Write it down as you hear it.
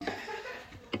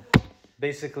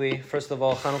Basically, first of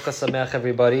all, Chanukah Sameach,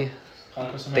 everybody.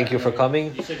 Thank you for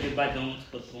coming. You said you buy donuts,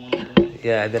 but the one.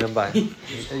 Yeah, I didn't buy.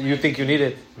 You think you need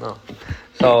it? No.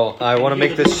 So I want to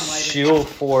make this shiur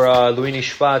for Louis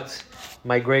Nishpat,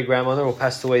 my great grandmother who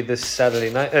passed away this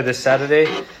Saturday.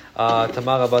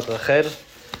 Tamara Bat Rachel,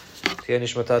 Tiyeh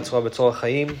Nishmata Tzura B'Tzor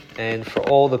Chaim, and for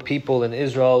all the people in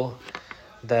Israel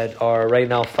that are right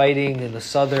now fighting in the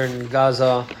southern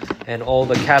Gaza, and all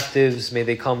the captives, may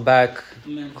they come back.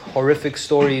 Horrific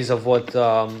stories of what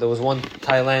there was one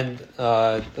Thai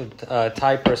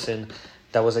person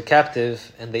that was a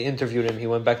captive, and they interviewed him. He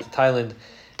went back to Thailand,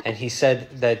 and he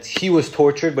said that he was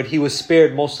tortured, but he was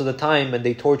spared most of the time, and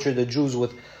they tortured the Jews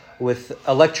with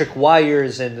electric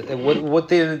wires, and what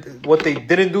they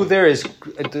didn't do there is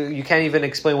you can't even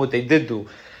explain what they did do,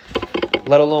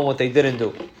 let alone what they didn't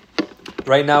do.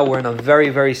 Right now we're in a very,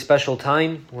 very special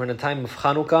time. We're in a time of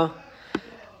Chanukah.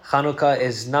 Chanukah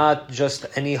is not just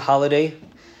any holiday.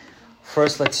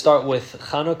 First, let's start with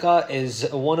Chanukah is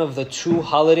one of the two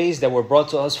holidays that were brought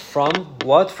to us from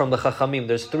what? From the Chachamim.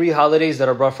 There's three holidays that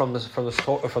are brought from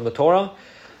the Torah.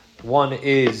 One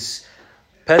is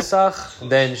Pesach,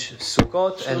 then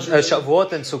Sukkot, and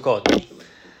Shavuot and Sukkot.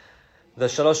 The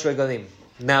Shalosh Regalim.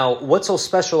 Now, what's so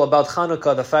special about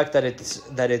Chanukah? The fact that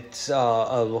the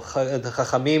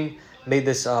Chachamim made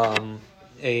this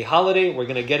a holiday. We're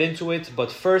going to get into it,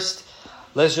 but first,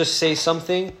 let's just say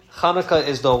something. Chanukah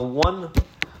is the one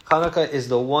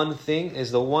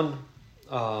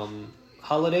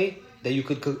holiday that you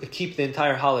could keep the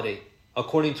entire holiday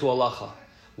according to halacha.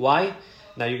 Why?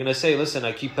 Now you're going to say, listen,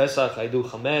 I keep Pesach, I do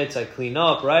chametz, I clean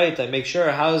up, right? I make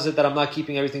sure. How is it that I'm not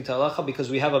keeping everything to halacha? Because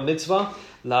we have a mitzvah,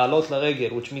 la'alot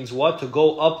laregel, which means what? To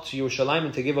go up to Yerushalayim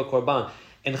and to give a korban.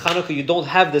 In Chanukah, you don't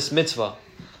have this mitzvah.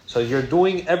 So you're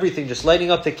doing everything, just lighting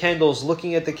up the candles,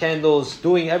 looking at the candles,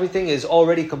 doing everything is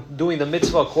already doing the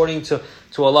mitzvah according to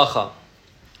halacha.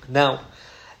 Now,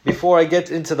 before I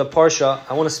get into the parsha,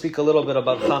 I want to speak a little bit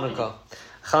about Chanukah.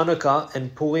 Chanukah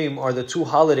and Purim are the two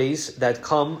holidays that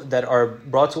are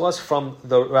brought to us from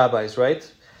the rabbis, right?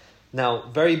 Now,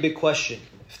 very big question.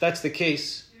 If that's the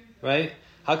case, right?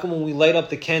 How come when we light up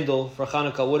the candle for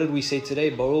Chanukah, what did we say today?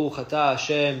 Baruch Atah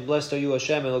Hashem, blessed are you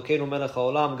Hashem, Elokeinu melech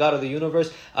haolam, God of the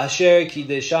universe, Asher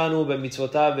kideshanu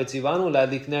b'mitzvotav v'tzivanu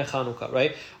la'adlik ner Chanukah,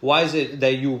 right? Why is it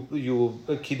that you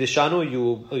kideshanu,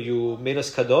 you made us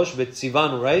kadosh,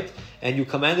 v'tzivanu, right? And you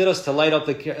commanded us to light up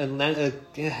the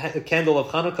candle of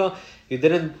Chanukah. You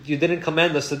didn't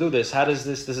command us to do this. How does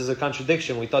this is a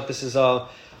contradiction. We thought this is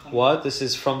what? This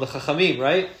is from the Chachamim,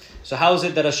 right? So how is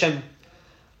it that Hashem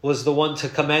was the one to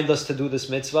command us to do this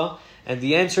mitzvah? And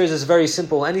the answer is very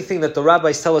simple. Anything that the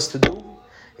rabbis tell us to do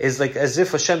is like as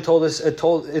if Hashem told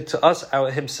it to us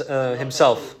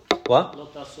himself. What? Lo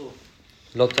tasu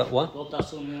min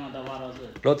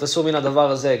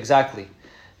hadavar hazeh. Exactly.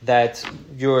 That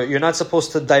you're not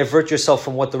supposed to divert yourself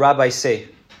from what the rabbis say.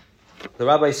 The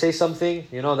rabbis say something,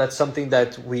 that's something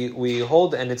that we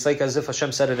hold, and it's like as if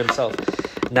Hashem said it himself.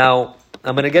 Now,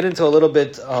 I'm going to get into a little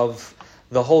bit of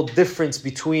the whole difference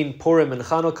between Purim and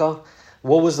Chanukah.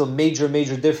 What was the major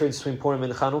difference between Purim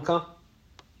and Chanukah?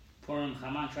 Purim,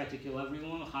 Haman tried to kill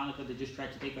everyone. Chanukah, they just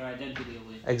tried to take our identity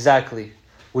away. Exactly.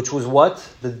 Which was what?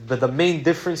 The main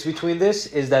difference between this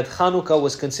is that Chanukah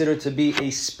was considered to be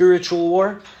a spiritual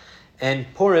war, and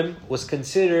Purim was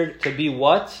considered to be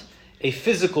what? A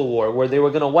physical war, where they were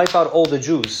going to wipe out all the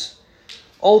Jews.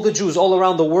 All the Jews all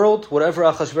around the world, whatever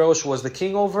Achashverosh was the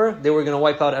king over, they were going to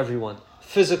wipe out everyone.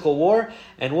 Physical war.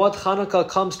 And what Chanukah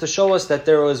comes to show us that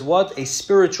there was what? A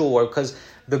spiritual war. Because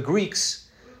the Greeks,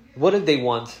 what did they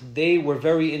want? They were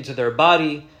very into their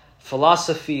body,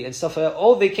 philosophy and stuff like that.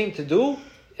 All they came to do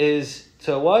is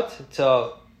to what?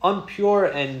 To unpure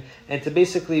and to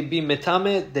basically be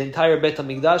metame the entire Bet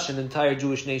HaMikdash and the entire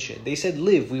Jewish nation. They said,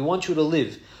 live. We want you to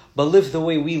live. But live the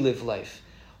way we live life.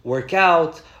 Work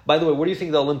out. By the way, where do you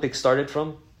think the Olympics started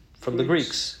from? From the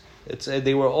Greeks.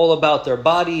 They were all about their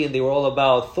body, and they were all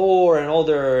about Thor and all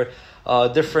their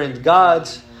different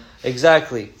gods.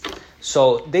 Exactly.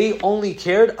 So they only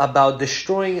cared about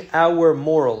destroying our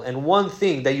moral. And one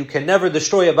thing that you can never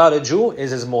destroy about a Jew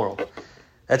is his moral.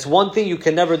 That's one thing you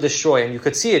can never destroy, and you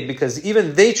could see it because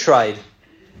even they tried,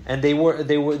 and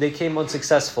they came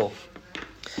unsuccessful.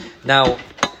 Now,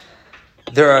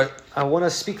 I want to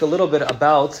speak a little bit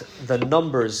about the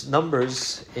numbers.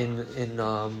 Numbers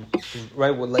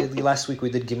right. Last week we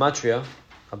did Gematria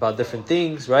about different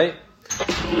things, right?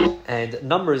 And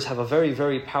numbers have a very,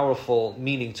 very powerful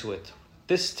meaning to it.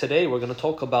 Today we're going to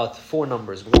talk about 4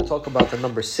 numbers. We're going to talk about the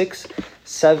number 6,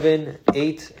 7,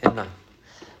 8, and 9.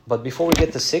 But before we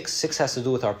get to 6 has to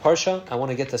do with our Parsha. I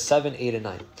want to get to 7, 8, and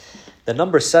 9. The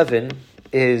number 7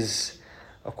 is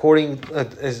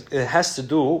it has to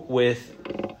do with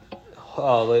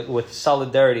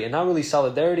solidarity, and not really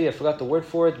solidarity. I forgot the word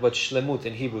for it, but shlemut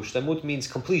in Hebrew. Shlemut means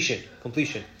completion.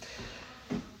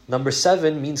 Number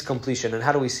 7 means completion, and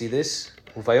how do we see this?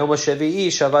 Vayom Shevi'i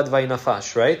Shavad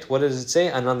Vaynafash, right? What does it say?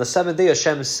 And on the 7th day,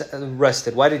 Hashem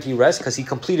rested. Why did He rest? Because He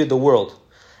completed the world.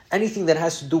 Anything that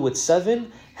has to do with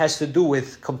 7 has to do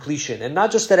with completion, and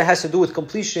not just that it has to do with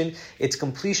completion. It's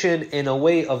completion in a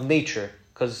way of nature.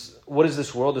 Because what is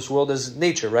this world? This world is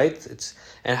nature, right?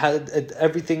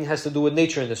 Everything has to do with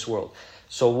nature in this world.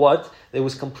 So what? It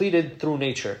was completed through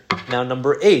nature. Now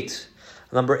number 8.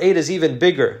 Number 8 is even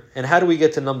bigger. And how do we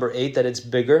get to number 8 that it's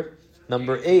bigger?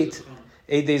 Number 8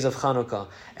 days of Chanukah.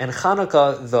 And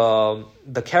Chanukah,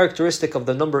 the characteristic of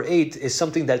the number 8 is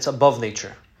something that's above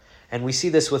nature. And we see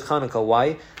this with Chanukah.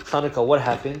 Why? Chanukah, what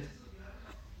happened?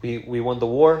 We won the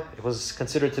war. It was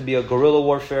considered to be a guerrilla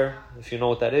warfare. If you know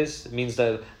what that is, it means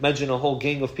that imagine a whole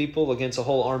gang of people against a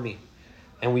whole army,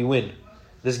 and we win.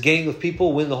 This gang of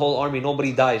people win the whole army.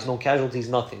 Nobody dies, no casualties,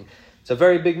 nothing. It's a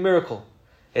very big miracle.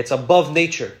 It's above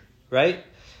nature, right?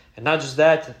 And not just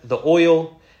that, the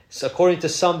oil. So according to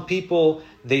some people,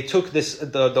 they took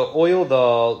the oil, the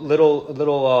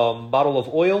little bottle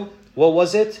of oil. What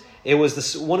was it? It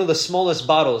was one of the smallest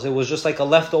bottles. It was just like a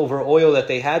leftover oil that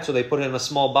they had, so they put it in a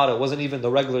small bottle. It wasn't even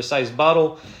the regular sized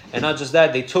bottle. And not just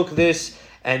that, they took this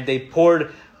and they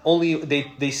poured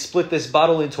they split this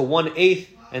bottle into 1/8,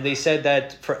 and they said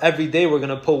that for every day we're going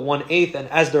to put 1/8, and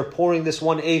as they're pouring this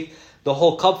 1/8, the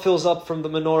whole cup fills up from the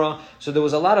menorah. So there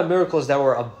was a lot of miracles that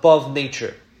were above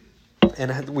nature.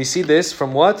 And we see this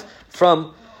from what?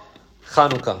 From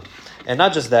Chanukah. And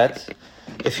not just that,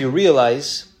 if you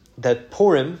realize that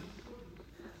Purim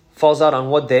falls out on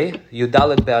what day?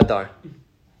 Yudalet Be'adar.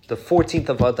 The 14th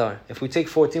of Adar. If we take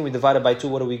 14, we divide it by 2,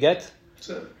 what do we get?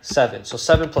 7. So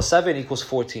 7 plus 7 equals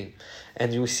 14.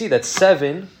 And you see that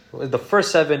 7, the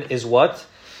first 7 is what?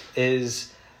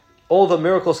 Is all the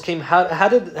miracles came. How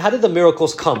did the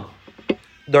miracles come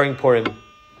during Purim?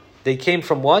 They came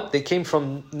from what? They came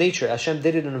from nature. Hashem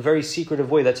did it in a very secretive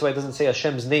way. That's why it doesn't say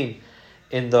Hashem's name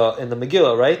in the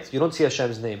Megillah, right? You don't see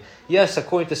Hashem's name. Yes,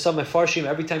 according to some Mefarshim,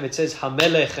 every time it says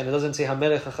Hamelech and it doesn't say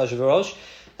Hamelech Achashverosh,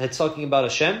 it's talking about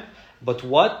Hashem. But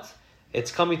what?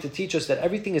 It's coming to teach us that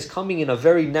everything is coming in a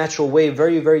very natural way,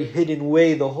 very, very hidden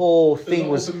way. The whole thing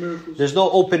there's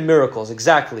no open miracles.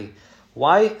 Exactly.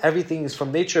 Why? Everything is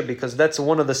from nature, because that's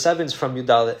one of the 7s from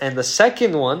Yudalet. And the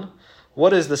second one,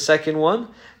 what is the second one?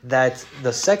 That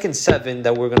the second 7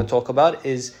 that we're going to talk about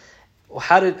is,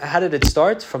 how did it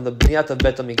start? From the Bniyat of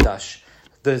Bet HaMikdash.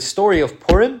 The story of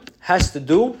Purim has to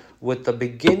do with the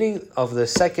beginning of the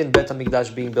second Bet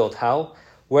HaMikdash being built. How?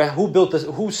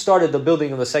 Who started the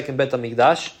building of the second Bet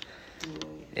HaMikdash?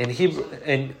 In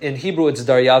Hebrew it's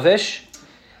Daryavesh,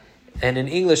 and in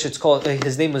English it's called.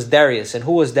 His name was Darius. And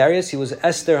who was Darius? He was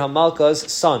Esther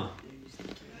Hamalka's son.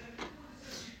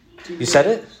 You said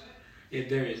it? Yeah,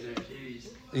 Darius.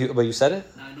 But you said it?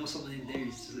 No, I know someone named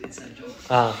Darius. It's a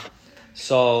joke.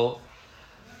 So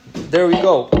there we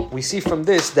go. We see from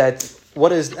this that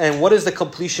what is the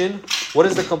completion? What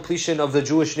is the completion of the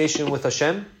Jewish nation with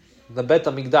Hashem? The Bet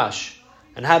HaMikdash.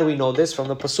 And how do we know this? From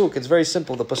the Pasuk. It's very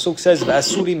simple. The Pasuk says,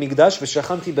 "V'asuli Migdash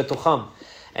v'shachanti betocham,"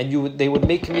 and they would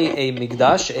make me a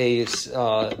Migdash, a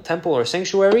temple or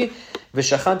sanctuary,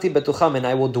 v'shachanti betocham, and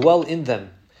I will dwell in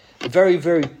them. Very,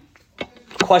 very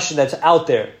question that's out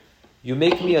there. You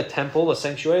make me a temple, a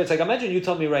sanctuary. It's like, imagine you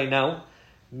tell me right now,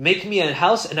 make me a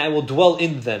house and I will dwell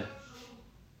in them.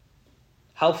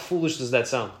 How foolish does that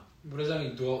sound? What does that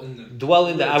mean, dwell in them? Dwell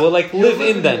in them. I will live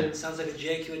in them. Sounds like a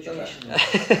JQ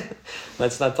education.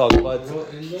 Let's not talk about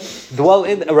dwell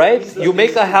in, right? You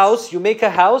make a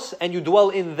house and you dwell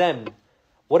in them.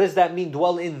 What does that mean,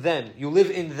 dwell in them? You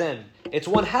live in them. It's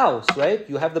one house, right?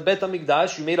 You have the Bet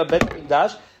HaMikdash, you made a Bet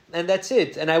HaMikdash, and that's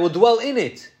it. And I will dwell in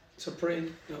it. To pray,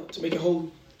 to make it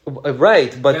whole.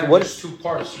 Right, but what? There's 2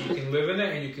 parts. You can live in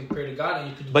it and you can pray to God, and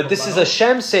you can do. But this is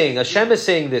Hashem saying. Hashem is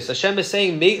saying this. Hashem is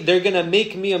saying they're gonna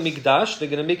make me a mikdash. They're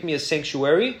gonna make me a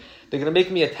sanctuary. They're gonna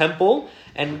make me a temple.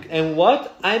 And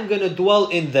what? I'm gonna dwell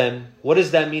in them. What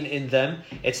does that mean, in them?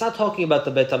 It's not talking about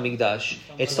the Bet HaMikdash.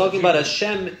 It's talking about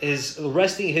Hashem is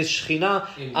resting His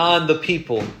Shekhinah on the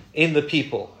people, in the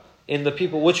people. In the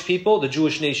people, which people? The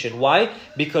Jewish nation. Why?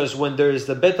 Because when there is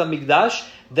the Bet HaMikdash,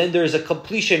 then there is a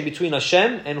completion between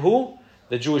Hashem and who?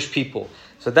 The Jewish people.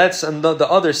 So that's the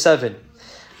other 7.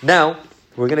 Now,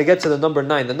 we're going to get to the number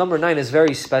 9. The number 9 is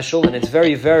very special and it's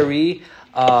very, very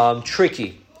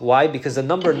tricky. Why? Because the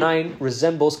number 9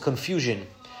 resembles confusion.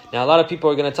 Now, a lot of people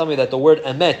are going to tell me that the word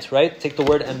emet, right? Take the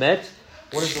word emet.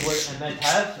 What does the word emet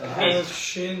have? Aleph,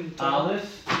 Shin, Taf.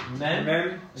 Aleph, Mem, Mem.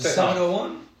 and Taf.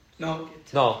 701? No.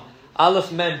 No.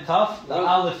 Aleph, Mem, Taf. The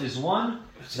Aleph is 1.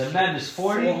 The Mem is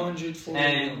 40. 400, 40.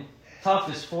 And Taf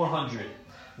is 400.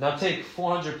 Now take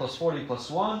 400 plus 40 plus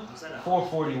 1.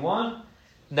 441.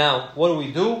 Now, what do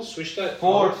we do? Switch that.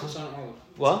 Four. Aleph, it's not Aleph.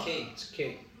 What? It's a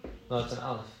K. No, it's an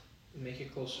Aleph. Make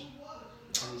it closer.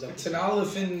 It's an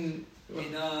Aleph in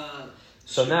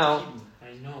So now,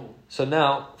 I know.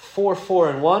 4, 4,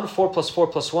 and 1. 4 plus 4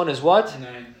 plus 1 is what?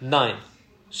 9. 9.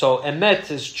 So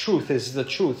emet is truth, is the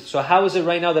truth. So how is it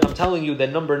right now that I'm telling you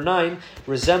that number 9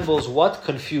 resembles what?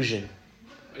 Confusion.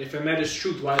 If emet is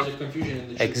truth, why is there confusion in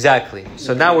the truth? Exactly.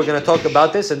 So now we're going to talk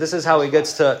about this, and this is how it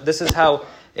gets to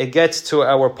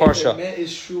our parsha. Emet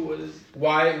is true. What is?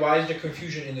 Why is there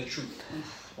confusion in the truth?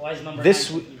 Why is number This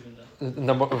 9 confusion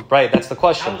though? Right, that's the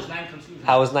question. How is 9 confusion?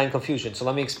 How is 9 confusion? So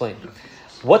let me explain.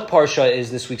 What parsha is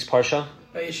this week's parsha?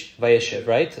 Vayeshev,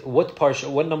 right?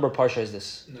 What number parsha is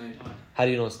this? 9. How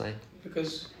do you know it's 9?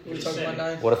 Because we're talking about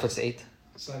 9. What if it's 8?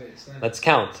 It's not it. It's 9. Let's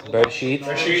count. Bereshit,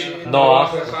 Rashid, Noah,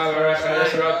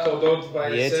 Vayetzev,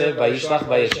 Yetzev, Vayishlach,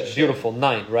 Vayeshev. Beautiful.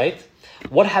 9, right?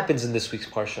 What happens in this week's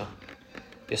parsha?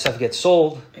 Yosef gets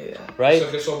sold, Yeah. right?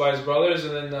 Yosef gets sold by his brothers,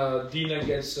 and then Dinah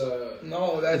gets.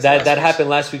 No, that's That happened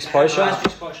last week's parsha. Last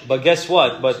week's parsha. But guess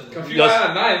what? But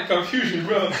Confusion,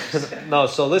 bro. no.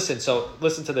 So listen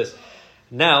to this.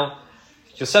 Now,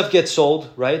 Yosef gets sold,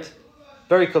 right?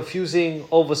 Very confusing.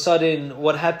 All of a sudden,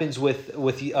 what happens with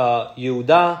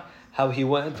Yehuda? How he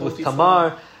went with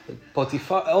Tamar,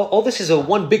 Potiphar. All this is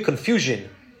one big confusion.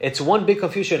 It's one big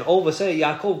confusion. All of a sudden,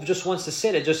 Yaakov just wants to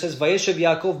sit. It just says, Vayeshev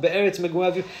Yaakov be'eretz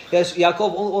meguav. Yes, Yaakov,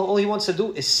 all he wants to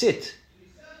do is sit.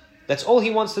 That's all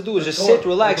he wants to do is just sit,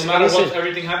 relax. No matter what,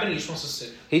 everything happening, he just wants to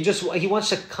sit. He wants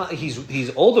to.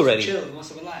 He's old already. Chill, he wants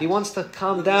to relax. He wants to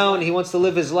calm down. He wants to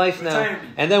live his life now.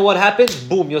 Retirement. And then what happens?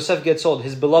 Boom! Yosef gets sold.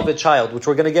 His beloved child, which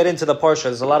we're going to get into the parsha.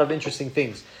 There's a lot of interesting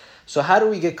things. So how do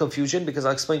we get confusion? Because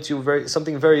I'll explain to you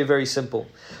something very, very simple.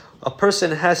 A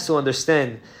person has to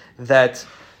understand that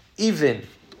even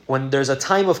when there's a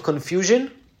time of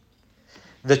confusion,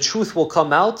 the truth will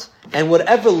come out, and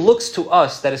whatever looks to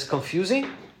us that is confusing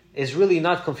is really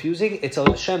not confusing. It's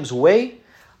Hashem's way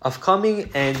of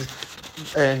coming and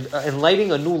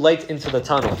lighting a new light into the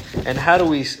tunnel. And how do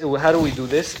we do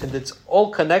this? And it's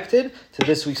all connected to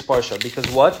this week's parsha. Because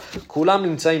what? Kulam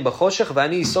nimtzaim b'choshech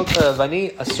v'ani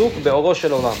asuk be'oro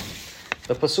shel olam.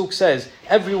 The pasuk says,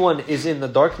 everyone is in the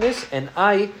darkness, and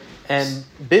I am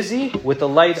busy with the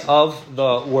light of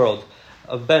the world.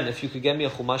 Ben, if you could get me a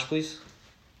chumash, please.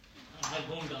 I have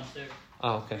going downstairs.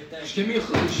 Oh, okay. Just give me a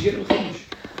chumash. Get me a chumash.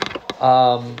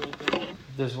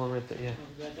 There's one right there, yeah.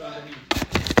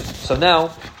 So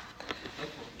now,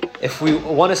 if we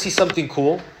want to see something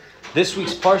cool, this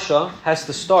week's parsha has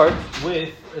to start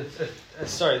with.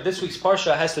 This week's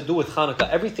parsha has to do with Chanukah.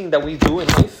 Everything that we do in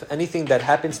life, anything that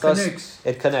happens to us,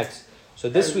 it connects. So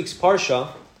this week's parsha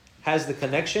has the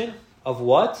connection of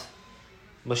what?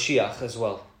 Mashiach as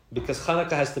well. Because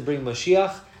Chanukah has to bring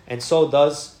Mashiach, and so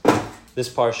does this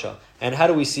parsha. And how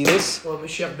do we see this? Well,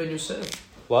 Mashiach ben Yosef.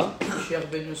 What?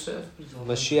 Mashiach ben Yosef.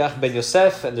 Mashiach ben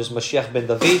Yosef, and there's Mashiach ben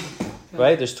David,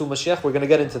 right? There's 2 Mashiach. We're going to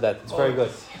get into that. It's very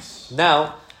good.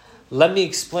 Now, let me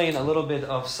explain a little bit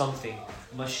of something.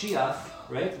 Mashiach,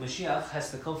 right? Mashiach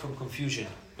has to come from confusion.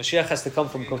 Mashiach has to come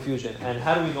from confusion. And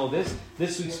how do we know this?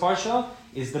 This week's parsha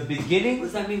is the beginning. What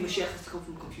does that mean, Mashiach has to come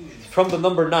from confusion? From the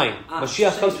number 9.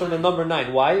 Mashiach comes from the number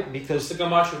 9. Why? Because What's the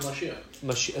gamash of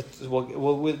Mashiach?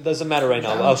 well, it doesn't matter right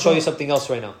now. I'll show you something else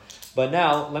right now. But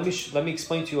now, let me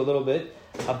explain to you a little bit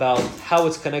about how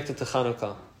it's connected to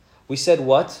Chanukah. We said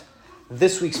what?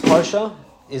 This week's parsha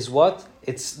is what?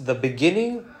 It's the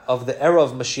beginning of the era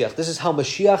of Mashiach. This is how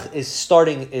Mashiach is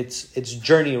starting its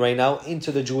journey right now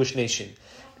into the Jewish nation.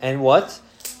 And what?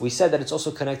 We said that it's also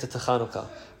connected to Chanukah,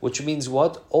 which means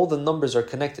what? All the numbers are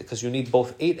connected because you need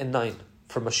both 8 and 9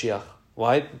 for Mashiach.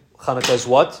 Why? Chanukah is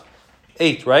what?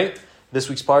 8, right? This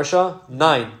week's parsha,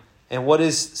 9. And what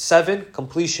is 7?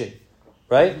 Completion.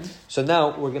 Right? Mm-hmm. So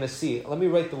now we're going to see. Let me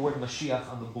write the word Mashiach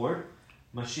on the board.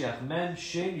 Mashiach, Mem,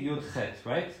 Shin, Yud, Chet,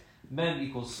 right? Mem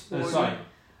equals,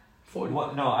 40.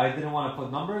 No, I didn't want to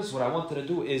put numbers. What I wanted to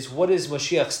do is, what does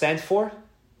Mashiach stand for?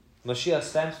 Mashiach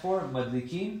stands for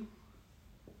Madlikin,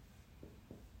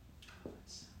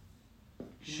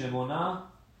 Shemona,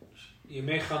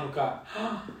 Yemei Chanukah.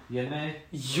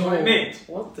 Yemei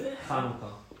What the?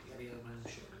 Chanukah.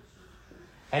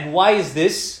 And why is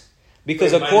this?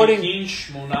 Because according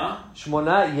Shmona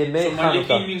Yemei so Chanukah.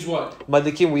 Madlikin means what?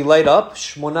 Madlikin, we light up.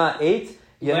 Shmona 8.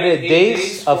 Yemei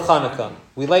days of Chanukah.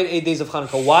 We light 8 days of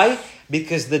Chanukah. Why?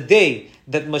 Because the day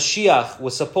that Mashiach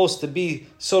was supposed to be,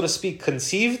 so to speak,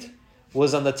 conceived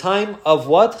was on the time of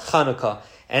what? Chanukah.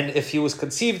 And if he was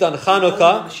conceived on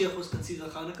Chanukah, Mashiach was conceived on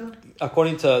Chanukah?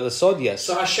 according to the Sod, yes.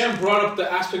 So Hashem brought up the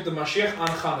aspect of Mashiach on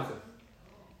Chanukah.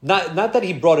 Not that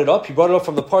he brought it up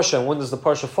from the Parsha. And when does the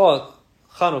Parsha fall?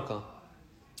 Chanukah.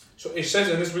 So it says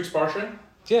in this week's Parsha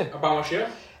Yeah. about Mashiach?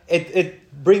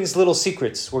 It brings little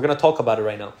secrets. We're going to talk about it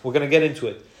right now. We're going to get into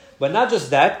it. But not just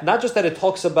that it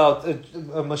talks about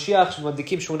Mashiach,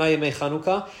 Madikim Shmona Yemei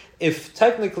Chanukah. If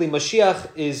technically Mashiach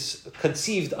is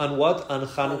conceived on what? On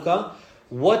Chanukah.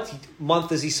 What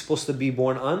month is he supposed to be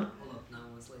born on? Hold up, 9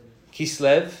 months later.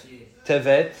 Kislev,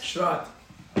 Tevet, Shvat.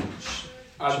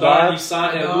 Adar,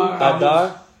 Nisan, Elul,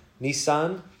 Adar,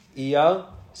 Nisan, Iyar,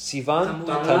 Sivan,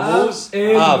 Tammuz.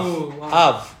 Tammuz,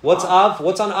 Av. What's Av?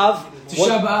 What's on Av?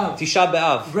 Tisha B'Av. Tisha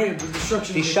B'Av. Great, the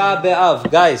destruction. Tisha B'Av.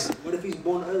 Guys, What if he's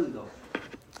born early though?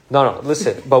 no,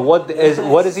 listen. But what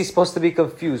is he supposed to be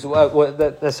confused? What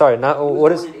is...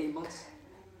 Born in 8 months?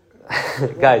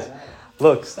 Guys,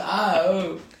 look.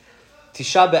 Oh.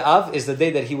 Tisha B'Av is the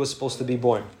day that he was supposed to be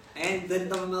born. And then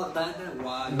David Melech died then?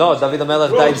 Why? No, David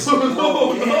HaMelech died...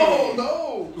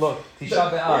 No. Look,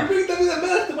 Tisha Why B'Av. you bring David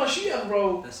HaMelech to Mashiach,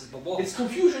 bro? That's his babo. It's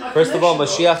confusion. not First of all,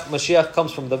 connection, Mashiach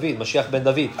comes from David. Mashiach ben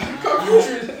David. bro.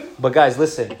 Confusion. But guys,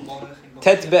 listen.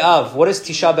 Tet Be'av. What is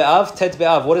Tisha Be'av? Tet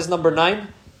Be'av. What is number 9?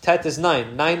 Tet is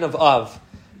 9. 9 of Av.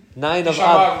 9 of Tisha B'Av,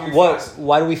 Av. we What? fast.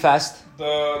 Why do we fast?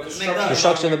 The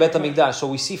Destruction of the Bet HaMikdash. So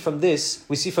we see from this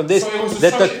So it was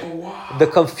that destruction. Wow. the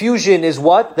confusion is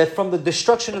what? That from the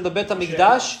destruction of the Bet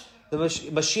HaMikdash, the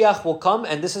Mashiach will come,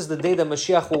 and this is the day that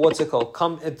Mashiach will, what's it called?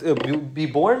 Come, be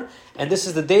born, and this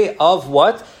is the day of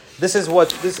what? This is what,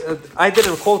 this, I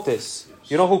didn't quote this.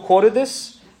 You know who quoted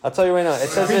this? I'll tell you right now. It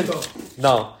says it,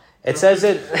 no. It says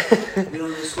it, We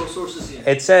don't disclose sources yet.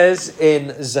 it says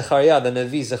in Zechariah, the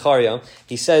Navi Zechariah,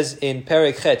 he says in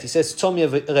Perek Chet, he says, Tzom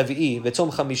Revi'i,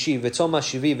 V'tzom Chamishi, V'tzom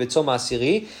Hashivi, V'tzom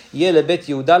Asiri, Yeh lebet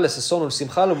Yehuda lesason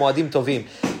u'simcha u'moadim tovim.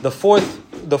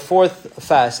 The fourth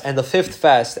fast, and the 5th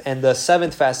fast, and the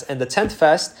 7th fast, and the 10th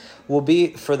fast will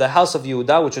be for the house of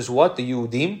Yehuda, which is what? The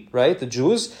Yehudim, right? The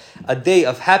Jews. A day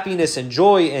of happiness and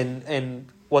joy and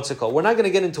what's it called? We're not going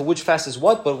to get into which fast is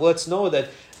what, but let's know that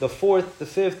the 4th, the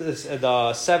 5th, the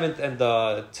 7th, and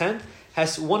the 10th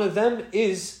has one of them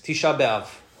is Tisha B'Av.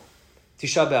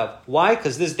 Tisha B'Av. Why?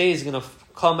 Because this day is going to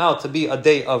come out to be a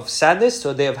day of sadness to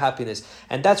a day of happiness,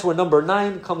 and that's where number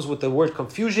 9 comes with the word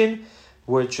confusion,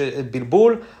 which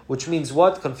bilbul, which means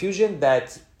what? Confusion.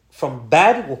 That from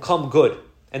bad will come good,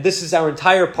 and this is our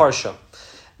entire parsha.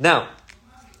 Now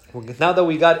that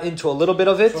we got into a little bit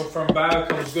of it, So from bad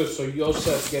comes good. So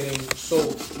Yosef getting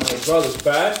sold by his brothers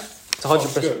bad. it's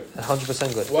 100%,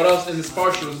 100% good. What else in this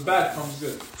parsha was bad comes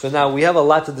good. So now we have a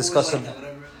lot to discuss. Like that,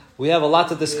 whatever. We have a lot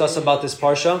to discuss about this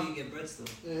parsha. You get bread still.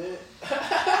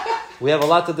 We have a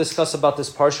lot to discuss about this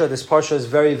parsha. This parsha is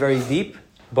very, very deep,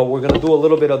 but we're going to do a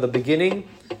little bit of the beginning.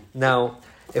 Now,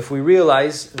 if we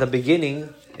realize the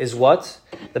beginning is what?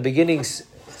 The beginning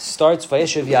starts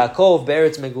Vayeshev Yaakov,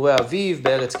 Be'eretz Megurei Aviv,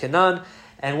 Be'eretz Kenan.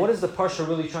 And what is the parsha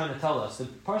really trying to tell us? The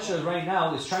parsha right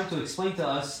now is trying to explain to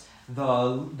us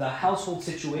the household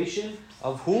situation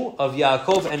of who? Of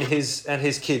Yaakov and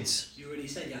his kids. You already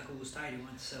said Yaakov was tired. He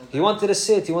wanted to settle down. He wanted to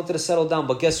sit, he wanted to settle down,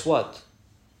 but guess what?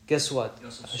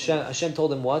 Yosef Hashem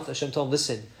told him what? Hashem told him,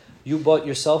 listen, you bought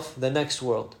yourself the next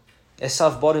world.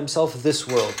 Esav bought himself this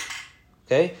world.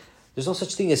 Okay? There's no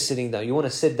such thing as sitting down. You want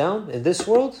to sit down in this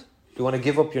world? You want to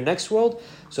give up your next world?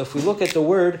 So if we look at the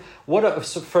word,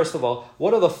 first of all,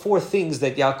 what are the 4 things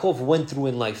that Yaakov went through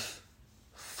in life?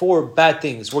 4 bad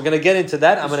things. We're going to get into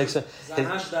that. I'm going to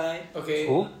Zanash died. Okay.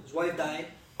 Who? His wife died.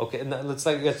 Okay, let's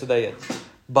not get to that yet.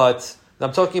 But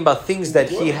I'm talking about things that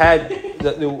he had.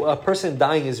 A person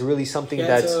dying is really something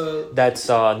that's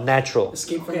natural.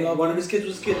 Escape from Okay, love. one of his kids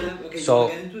was kidnapped. Okay, So- you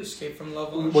want to get into it? Escape from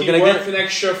love. We're He gonna worked get- an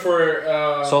extra for.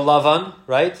 So Lavan,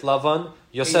 right? Lavan.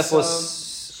 Yosef was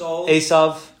So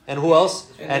Esav, and who else?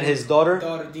 And his daughter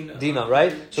Dina. Dina,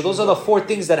 right? So those are the 4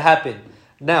 things that happen.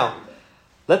 Now,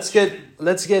 let's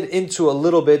get into a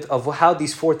little bit of how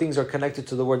these 4 things are connected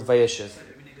to the word Vayeshev.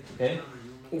 Okay?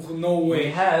 Oh, no We way.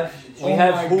 have Oh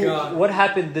my who? God. What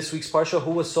happened this week's parsha?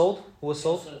 Who was sold?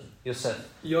 Yosef.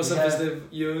 Yosef We is have- the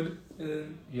Yud.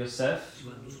 Yosef.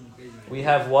 We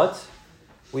have what?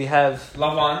 We have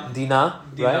Lavan. Dina,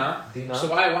 Dina. right? Dina. So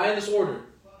why in this order?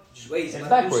 just wait. he's It's about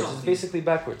to do backwards. It's something. basically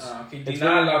backwards. Okay, It's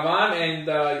Dina, really- Lavan, and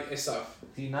Esav.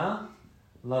 Dina,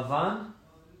 Lavan,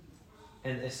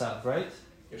 and Esav, right?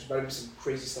 There's about to be some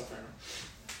crazy stuff right now.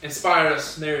 Inspire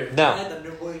us, narrative. Now,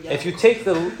 if you take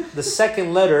the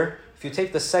second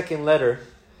letter,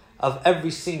 of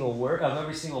every single word, of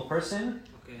every single person,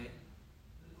 Okay.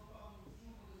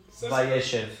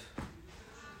 Vayeshev.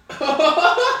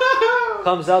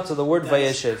 Comes out to the word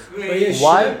Vayeshev. Vayeshev.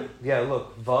 Why? Yeah,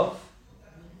 look. Vav,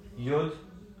 Yud,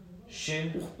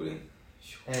 Shin,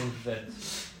 and Vet.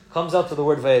 Comes out to the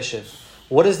word Vayeshev.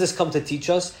 What does this come to teach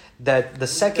us? That the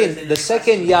second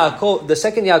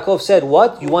Yaakov said,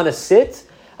 what? You want to sit?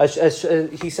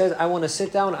 He says, I want to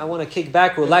sit down, I want to kick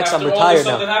back, relax, I'm retired After all the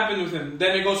stuff now. that happened with him,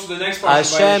 then it goes to the next part.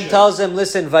 Hashem tells him,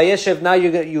 listen, Vayeshev, now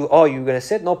you're going to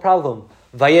sit? No problem.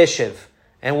 Vayeshev.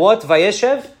 And what?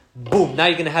 Vayeshev? Boom, now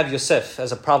you're going to have Yosef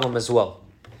as a problem as well.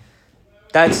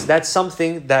 That's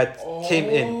something that came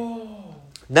in.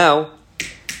 Now,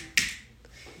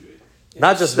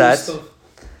 not just that,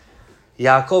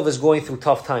 Yaakov is going through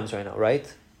tough times right now,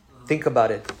 right? Think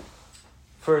about it.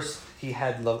 First, he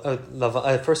had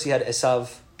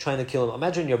Esav trying to kill him.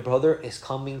 Imagine your brother is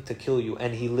coming to kill you,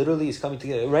 and he literally is coming to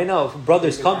kill you. Right now, if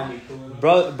brothers come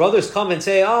and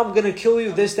say, "Oh, I'm gonna kill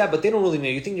you," this, that, but they don't really know.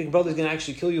 You think your brother's gonna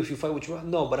actually kill you if you fight with your brother?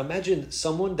 No, but imagine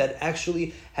someone that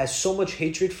actually has so much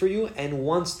hatred for you and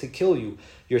wants to kill you.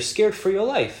 You're scared for your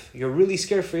life. You're really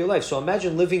scared for your life. So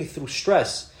imagine living through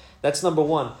stress. That's number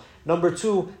one. Number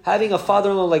two, having a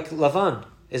father-in-law like Lavan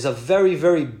is a very,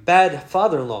 very bad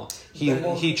father-in-law.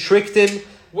 He tricked him.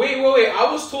 Wait.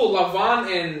 I was told Lavan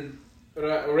and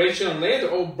Rachel and Leah, they're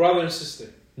all brother and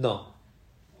sister. No.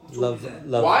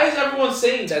 Why is everyone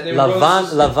saying that? They were brothers and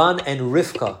sisters? Lavan and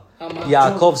Rivka,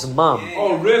 Yaakov's mom.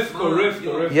 Oh,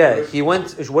 Rivka. Yeah, he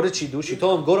went. What did she do? She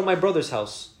told him, go to my brother's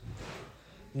house.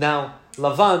 Now,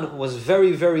 Lavan was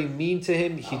very, very mean to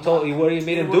him. What he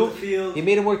made him do? He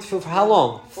made him work the field for how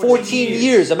long? 14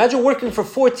 years. Imagine working for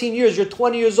 14 years. You're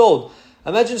 20 years old.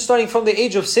 Imagine starting from the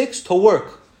age of 6 to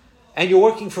work. And you're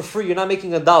working for free. You're not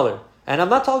making $1. And I'm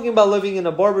not talking about living in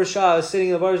a barber shop, sitting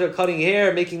in a barber shop, cutting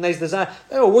hair, making nice design.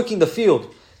 They were working the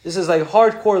field. This is like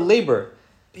hardcore labor.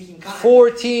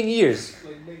 14 years.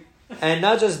 And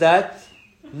not just that,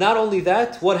 not only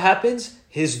that, what happens?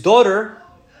 His daughter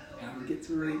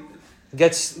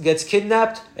gets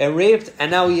kidnapped and raped,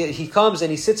 and now he comes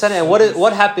and he sits on it. And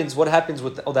what happens? What happens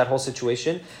with that whole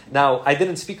situation? Now, I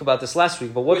didn't speak about this last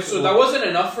week, but so that wasn't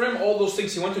enough for him. All those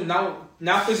things he went to now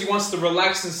because he wants to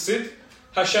relax and sit.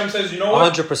 Hashem says, you know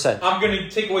what? 100%. I'm going to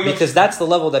take away your... Because that's the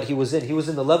level that he was in. He was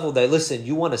in the level that, listen,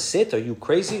 you want to sit? Are you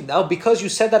crazy? Now, because you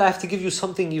said that, I have to give you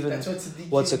something even... That's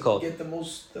what's it called? Get the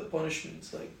most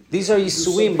punishments. Like these are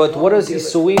Isuim, but what is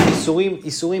Isuim?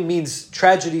 Isuim means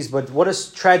tragedies, but what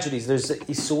is tragedies? There's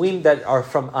Isuim that are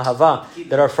from Ahava,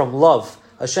 that are from love.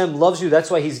 Hashem loves you, that's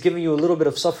why He's giving you a little bit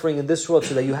of suffering in this world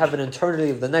so that you have an eternity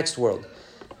of the next world.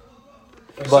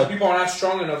 But some people are not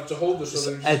strong enough to hold this.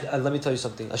 So let me tell you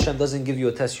something. Hashem doesn't give you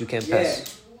a test you can't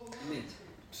pass.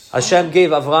 Hashem gave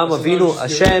Avraham Avinu.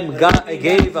 Hashem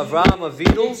gave Avraham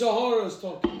Avinu.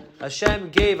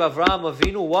 Hashem gave Avraham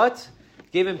Avinu what?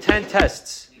 Gave him 10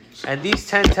 tests. And these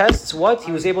 10 tests, what?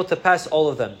 He was able to pass all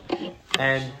of them.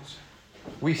 And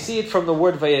we see it from the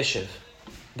word Vayeshev.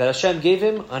 That Hashem gave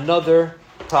him another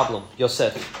problem,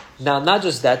 Yosef. Now, not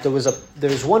just that, there was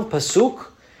one pasuk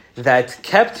that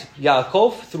kept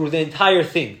Yaakov through the entire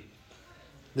thing.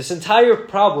 This entire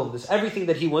problem, everything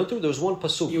that he went through, there was one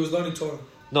pasuk. He was learning Torah.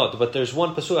 No, but there's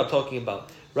one pasuk I'm talking about.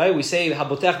 Right? We say,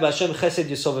 Habotech b'Hashem chesed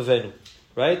yisovevenu.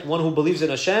 Right? One who believes in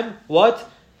Hashem, what?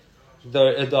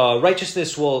 The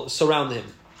righteousness will surround him.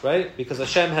 Right? Because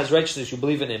Hashem has righteousness, you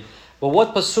believe in Him. But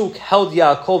what pasuk held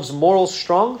Yaakov's morals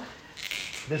strong?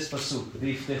 This pasuk.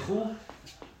 V'yiftechu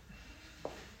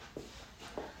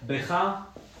becha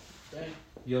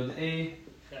Yodei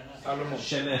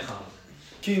Shemecha.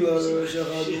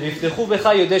 V'yiftechu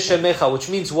becha Yodei Shemecha, which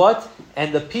means what?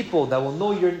 And the people that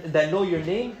know your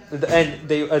name, and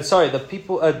the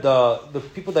people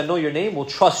that know your name will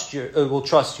trust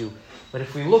you. But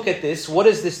if we look at this, what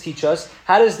does this teach us?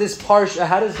 How does this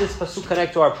pasuk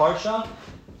connect to our parsha?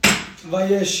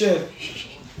 Vayeshev.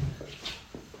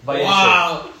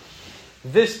 Wow.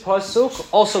 This pasuk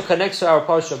also connects to our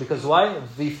parsha because why?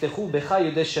 V'yiftechu becha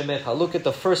yodei shemecha. Look at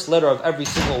the first letter of every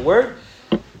single word.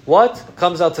 What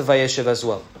comes out to Vayeshev as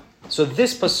well? So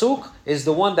this pasuk is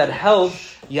the one that held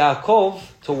Yaakov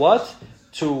to what?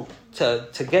 To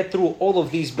get through all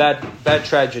of these bad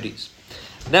tragedies.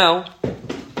 Now,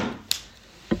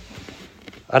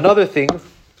 another thing.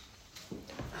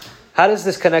 How does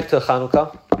this connect to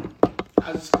Chanukah?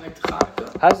 How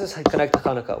does this connect to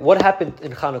Chanukah? What happened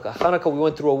in Chanukah? Chanukah, we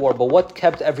went through a war, but what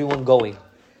kept everyone going?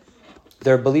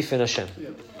 Their belief in Hashem. Yeah.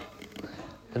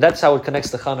 And that's how it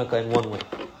connects to Chanukah in one way.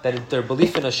 That their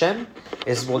belief in Hashem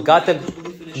is what got them...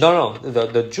 No,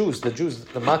 the Jews,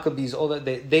 the Maccabees, all that,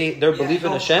 their belief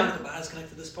in Hashem... Chanukah has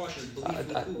connected to this portion. Belief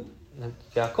in who?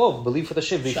 Yaakov, believe for the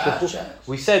Hashem. Shah.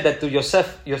 We said that to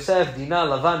Yosef, Dinah,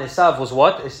 Lavan, Esav was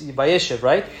what? Vayeshev,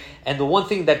 right? And the one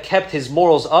thing that kept his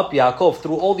morals up, Yaakov,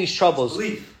 through all these troubles,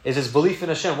 is his belief in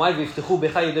Hashem. Why? V'yiftechu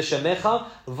b'cha yudei shemecha,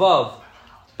 Vav,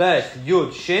 Bet,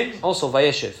 Yud, Shin, also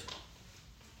Vayeshev.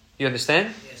 You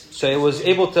understand? Yes. So it was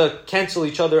able to cancel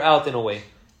each other out in a way.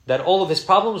 That all of his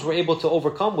problems were able to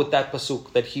overcome with that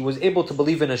pasuk. That he was able to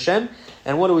believe in Hashem.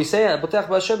 And what do we say?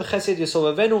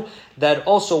 That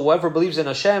also whoever believes in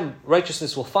Hashem,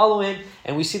 righteousness will follow him.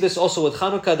 And we see this also with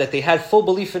Chanukah, that they had full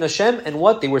belief in Hashem, and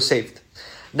what? They were saved.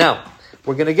 Now,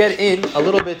 we're going to get in a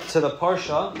little bit to the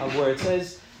Parsha of where it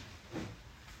says,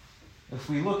 if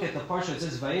we look at the Parsha, it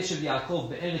says, Vayeshev Yaakov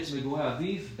be'eretz meguei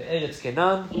aviv, be'eretz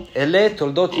Kenan, ele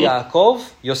toldot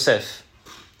Yaakov, Yosef.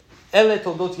 Ele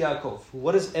toldot Yaakov.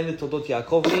 What does ele toldot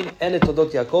Yaakov mean? Ele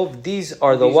toldot Yaakov, these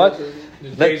are the what? The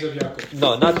days of Yaakov.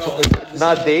 No,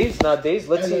 not days.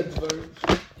 Let's see.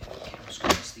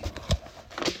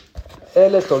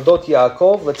 Ele toldot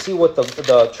Yaakov. Let's see what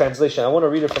the translation. I want to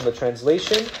read it from the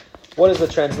translation. What does the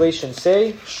translation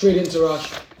say? Straight into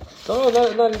Rashi. No,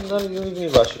 not even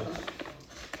Rashi.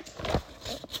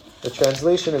 The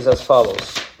translation is as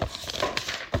follows.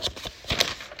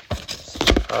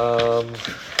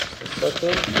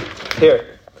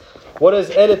 Here. What is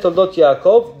Ele Toldot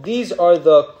Yaakov? These are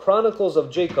the chronicles of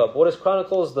Jacob. What is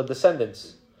chronicles? The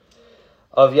descendants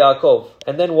of Yaakov.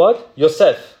 And then what?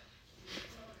 Yosef.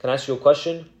 Can I ask you a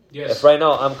question? Yes. If right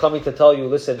now I'm coming to tell you,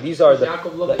 listen, these are the...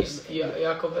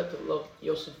 Yaakov had to love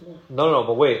Yosef more. No,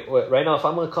 but wait. Right now, if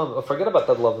I'm going to come... Forget about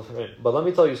that love of him. But let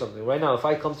me tell you something. Right now, if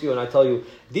I come to you and I tell you,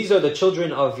 these are the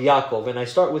children of Yaakov, and I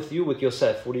start with you, with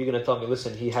Yosef, what are you going to tell me?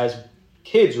 Listen, he has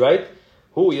kids, right?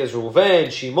 Who? He has Reuven,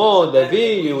 Shimon,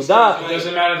 Levi, Yehuda. It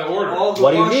doesn't matter the order.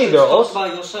 What do you mean? They're also...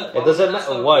 About Yosef. It doesn't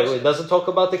matter. Why? It doesn't talk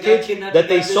about the kids? That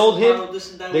they sold him?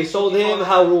 They sold him,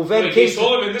 how Reuven came... They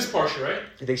sold him in this Parsha, right?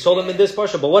 They sold him in this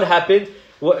Parsha. But what happened?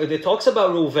 It talks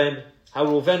about Reuven, how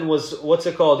Reuven was... What's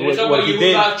it called? Did it talk about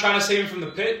Yehuda trying to save him from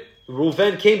the pit?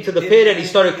 Reuven came to the pit and he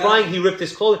started crying. He ripped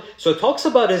his clothing. So it talks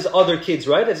about his other kids,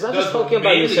 right? It's not just talking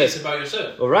about Yosef. It's about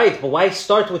Yosef. All right, but why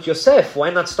start with Yosef? Why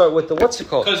not start with the what's it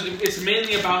called? Because it's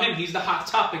mainly about him. He's the hot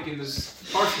topic in this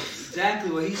parsha.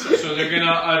 Exactly what he said. So they're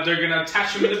gonna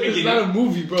attach him in the beginning. It's not a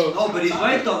movie, bro. No, but he's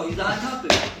right though. He's the hot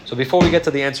topic. So before we get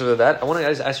to the answer to that, I want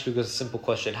to ask you a simple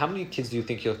question. How many kids do you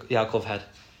think Yaakov had?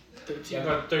 13.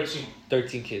 About 13.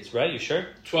 13 kids, right? You sure?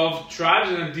 12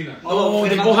 tribes and then Dinah. Oh,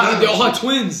 they all had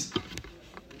twins.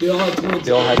 They all had twins.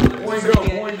 They all had twins. Boy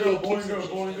and girl.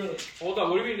 Hold on,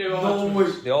 what do you mean they all had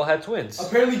twins? They all had twins.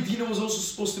 Apparently, Dina was also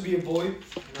supposed to be a boy.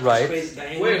 Right.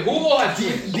 Wait, who all had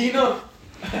twins? Dina.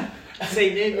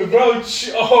 Say name. Bro,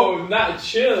 not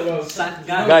chill, bro.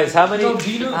 Guys, how many?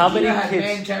 Dina had kids?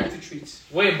 man character traits.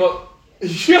 Wait, but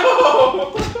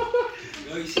yo.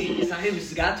 Yo, you see, it's not him. It's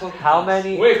the guy talking. How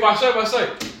many? Wait, Pashay.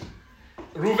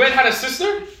 Reuven had a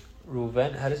sister?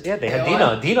 Reuven had his... Yeah, they had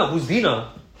Dina. Dina, who's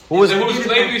Dina? Who's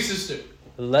Levi's sister?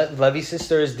 Levi's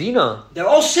sister is Dina. They're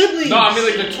all siblings. No, I mean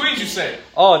like the twins you said.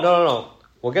 Oh, no.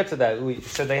 We'll get to that.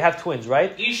 So they have twins,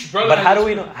 right? Each brother. But how do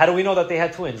we know? How do we know that they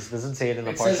had twins? Doesn't say it in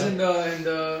the Parsha. It says in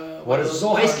the what is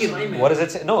Zohar. What does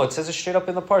it say? No, it says it straight up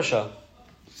in the Parsha.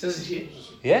 It says it here.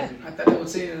 Yeah. I thought it would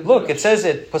say it. Look, it says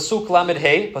it. Pasuk Lamed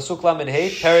Hey.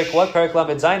 Perik what? Perik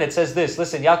Lamed Zayin. It says this.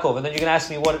 Listen, Yaakov, and then you're gonna ask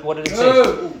me what did it say?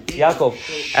 Yaakov.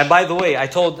 And by the way, I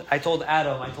told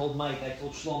Adam, I told Mike, I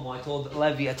told Shlomo, I told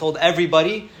Levi, I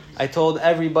told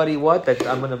everybody what? That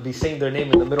I'm gonna be saying their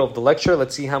name in the middle of the lecture.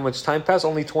 Let's see how much time passed.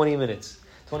 Only 20 minutes.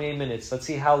 28 minutes. Let's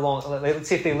see how long. Let's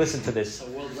see if they listen to this. It's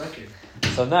a world record.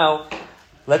 So now,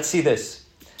 let's see this.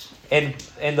 In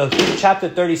the chapter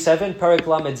 37, Parak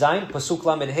Lamed Zayin, Pasuk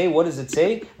Lamed Hey, what does it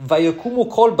say? Vayakumu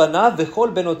kol banav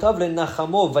v'chol benotav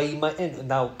lenachamo vayima'en.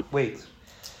 Now, wait.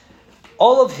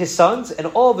 All of his sons and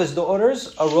all of his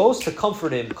daughters arose to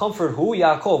comfort him. Comfort who?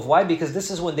 Yaakov. Why? Because this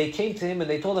is when they came to him and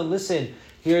they told him, listen,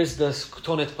 here's the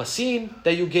Tonet Pasim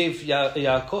that you gave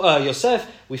Yosef.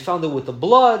 We found it with the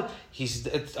blood.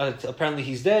 Apparently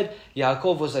he's dead.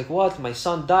 Yaakov was like, what? My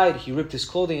son died. He ripped his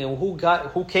clothing. And who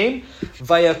came?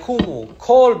 Vayakumu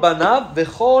kol banav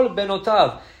v'chol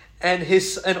benotav.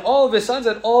 And all of his sons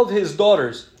and all of his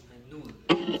daughters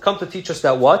come to teach us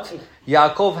that what?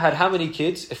 Yaakov had how many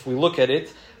kids? If we look at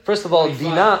it, first of all,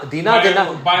 Dina.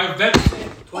 By event.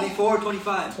 24,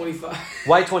 25.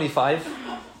 Why 25?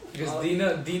 Because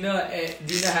Dina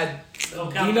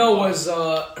was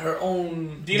her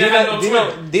own. Dina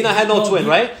had no twin,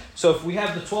 right? So if we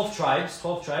have the 12 tribes,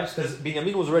 because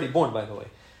Binyamin was already born, by the way.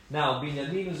 Now,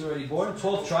 Binyamin was already born.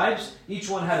 12 tribes. Each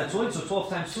one had a twin. So 12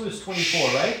 times 2 is 24,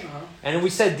 right? And then we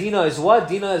said Dinah is what?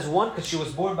 Dinah is 1 because she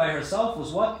was born by herself.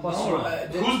 Was what? Plus 1.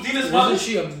 Who's Dinah's mother? Wasn't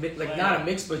she not a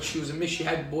mix, but she was a mix? She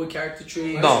had boy character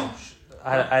traits. No,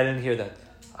 I didn't hear that.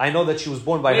 I know that she was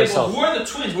born by herself. But who are the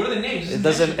twins? What are the names? It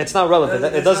doesn't. It's not relevant.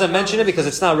 It doesn't mention it because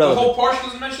it's not The relevant. whole Parshat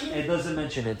doesn't mention it? It doesn't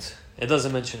mention it. It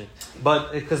doesn't mention it.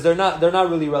 But because they're not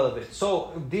really relevant.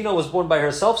 So Dinah was born by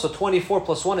herself. So 24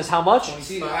 plus 1 is how much?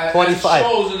 25.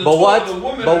 25. But what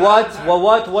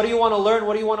do you want to learn?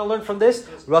 What do you want to learn from this?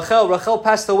 Rachel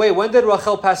passed away. When did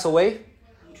Rachel pass away?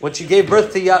 When she gave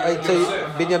birth to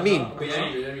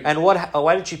Binyamin. And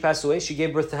why did she pass away? She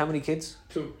gave birth to how many kids?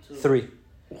 2. 3.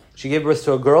 She gave birth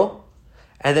to a girl,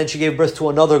 and then she gave birth to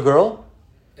another girl,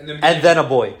 and then a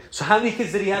boy. So how many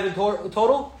kids did he have in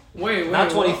total? Wait.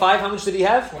 Not 25. How much did he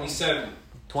have? 27.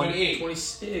 28.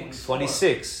 26.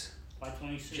 26. Why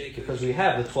 26? Because we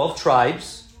have the 12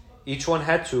 tribes. Each one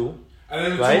had 2. And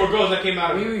then the right? 2 more girls that came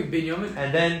out of it. Binyamin.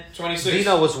 And then 26.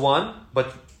 Dinah was 1,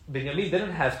 but Binyamin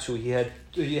didn't have 2. He had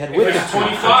with It him was 2.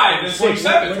 25 and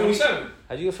 27. 27.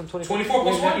 How'd you get from 24? 24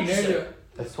 plus 1, you said.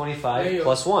 That's 25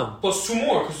 plus 1. Plus 2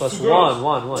 more, because Plus 2 girls.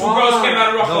 1. 2 girls came out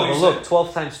of Rachel. No, but look,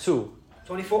 12 times 2.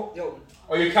 24? Yo.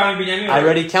 Or you're counting Binyamin? I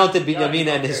already counted Binyamin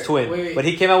and his twin. Wait. But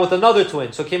he came out with another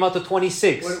twin, so it came out to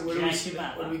 26. Where do we see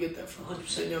that? Where do we get that from?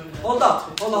 100%. Hold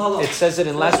on. It says it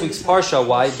in last week's parsha.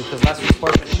 Why? Because last week's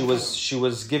parsha she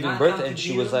was giving birth, and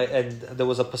she was like, and there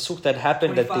was a pasuk that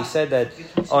happened that they said that,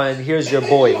 oh, and here's your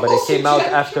boy, but it came out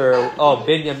after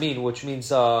Binyamin, which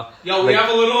means we like, have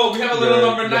a little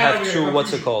number 9 you have over two. here.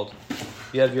 What's it called?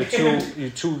 You have your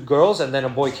two girls, and then a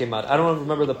boy came out. I don't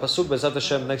remember the pasuk, but Zat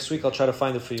Hashem, next week I'll try to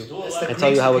find it for you and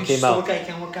tell you how it came out.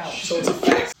 So it's a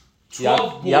fact.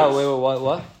 12 boys. Yeah, wait,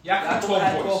 what? Yeah,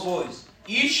 12 boys.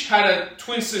 Each had a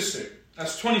twin sister.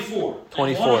 That's 24.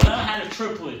 24. One of them had a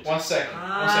triplet. 1 second.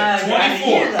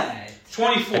 I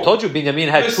 24. I told you Binyamin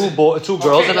had Listen. two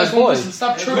girls and a boy.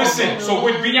 Listen, so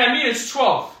with Binyamin it's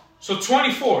 12. So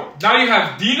 24. Now you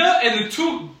have Dinah and the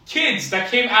 2 kids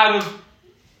that came out of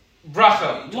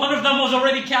Bracha. One of them was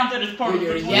already counted as part of the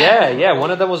twin. Yeah,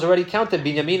 one of them was already counted.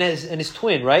 Binyamin and his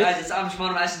twin, right? Guys, it's Am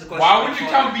Shimon asking the question. Why would you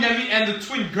count Binyamin and the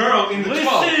twin girl in the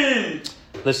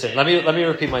 12? Listen, let me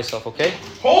repeat myself, okay?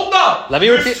 Hold up! Let me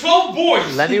There's repeat- 12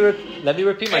 boys! Let me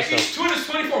repeat And myself. each twin is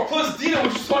 24, plus Dinah,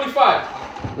 which is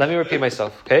 25. Let me repeat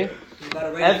myself, okay? You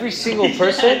gotta write Every it. single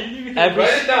person, Write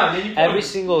it down, then you every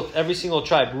point. single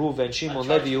tribe, Reuven, Shimon,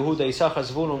 Levi, Yehuda, Issachar,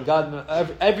 Zvulun,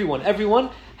 Gad, everyone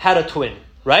had a twin,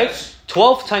 right?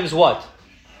 12 times what?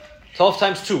 12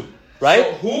 times 2, right?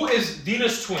 So who is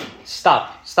Dinah's twin?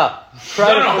 Stop.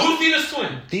 No, who's Dinah's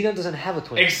twin? Dinah doesn't have a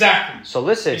twin. Exactly. So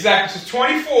listen, Exactly. So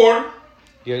 24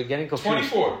 you're getting confused.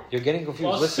 24. You're getting confused.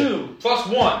 Plus Listen. 2. plus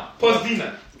 1 plus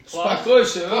Dinah.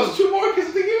 Plus 2 more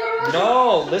because they gave out a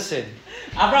No, listen.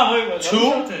 Abraham,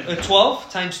 wait. 12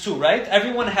 times 2, right?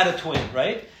 Everyone had a twin,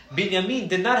 right? Binyamin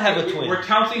did not have a twin. We're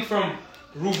counting from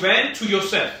Reuven to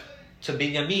Yosef. To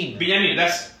Binyamin. Binyamin,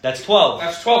 That's 12.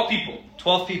 that's 12 people.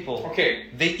 12 people. Okay,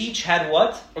 They each had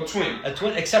what? a twin. A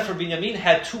twin, except for Binyamin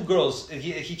had 2 girls.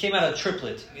 He came out a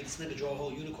triplet. Made this nigga draw a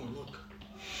whole unicorn. Look.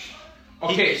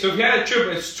 Okay, so if you had a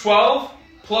triple, it's 12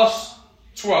 plus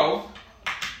 12.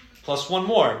 Plus 1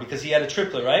 more, because he had a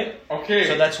triplet, right? Okay.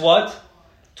 So that's what?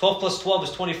 12 plus 12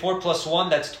 is 24, plus 1,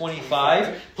 that's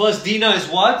 25. Plus Dinah is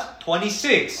what?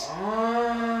 26.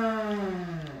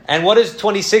 And what is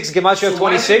 26? Gematria of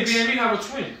 26? Why didn't Binyamin have a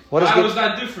twin? What is Why good- was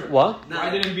that different? What? Why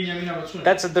didn't Binyamin have a twin?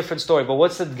 That's a different story, but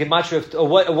what's the Gematria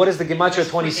of... what is the Gematria of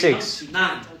 26?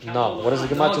 9. No, what is the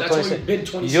Gematria of that's why 26? we've been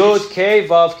 26. Yud, K,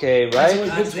 Vav, K, That's right? why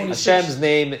we've been 26. Hashem's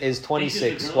name is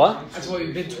 26. What? That's why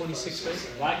we've been 26, right?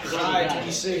 Why? 'Cause all the guys.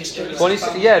 26,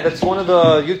 26. Yeah, that's one of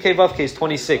the Yud, K, Vav, K is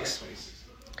 26.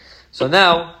 So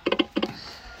now,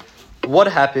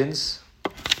 what happens?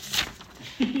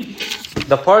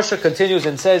 The parsha continues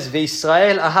and says,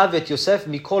 "Ve'Yisrael ahav et Yosef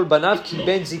mikol banav ki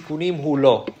ben zikunim hu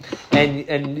lo."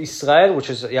 And Israel, which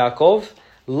is Yaakov,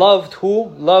 loved who?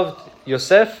 Loved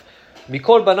Yosef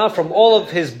mikol banav, from all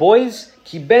of his boys,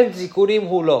 ki ben zikunim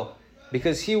hu lo,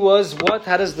 because he was what?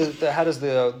 How does the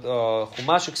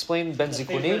Chumash explain ben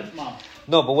zikunim?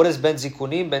 No, but what is ben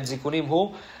zikunim? Ben zikunim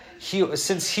who?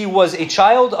 Since he was a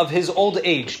child of his old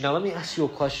age. Now let me ask you a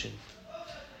question.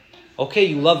 Okay,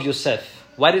 you love Yosef.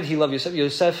 Why did he love Yosef?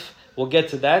 Yosef, we'll get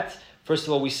to that. First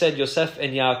of all, we said Yosef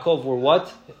and Yaakov were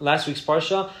what? Last week's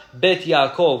parsha. Bet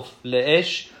Yaakov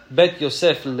le'esh, bet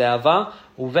Yosef le'ava,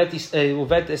 uvet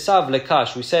Esav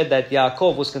le'kash. We said that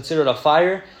Yaakov was considered a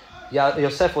fire,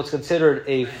 Yosef was considered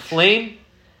a flame,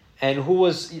 and who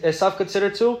was Esav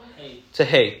considered to? Hey. To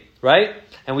hay. right?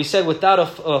 And we said without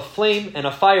a flame and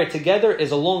a fire together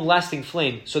is a long-lasting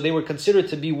flame. So they were considered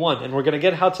to be one. And we're going to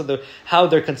get how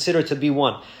they're considered to be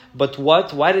one. But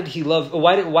what? Why did he love?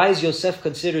 Why is Yosef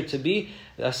considered to be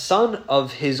a son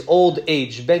of his old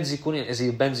age? Ben Zikunim. Is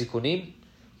he Ben Zikunim?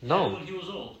 No. When he was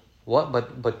old. What?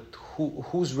 But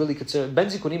who's really considered? Ben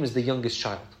Zikunim is the youngest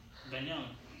child.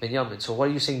 Benjamin. So why are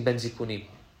you saying Ben Zikunim?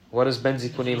 What does Ben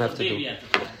Zikunim have to do?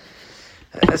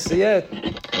 Yeah.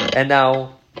 And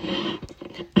now,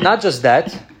 not just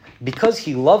that, because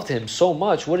he loved him so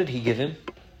much, what did he give him?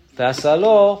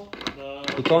 Fasalo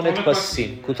kutonet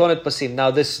pasim. Kutonet pasim.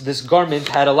 Now this garment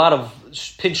had a lot of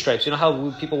pinstripes. You know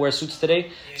how people wear suits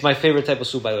today? It's my favorite type of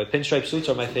suit, by the way. Pinstripe suits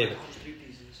are my favorite.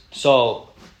 So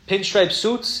pinstripe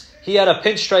suits. He had a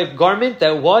pinstripe garment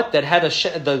that had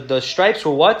the stripes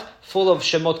were what? Full of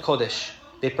Shemot Kodesh.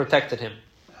 They protected him.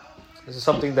 This is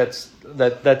something that's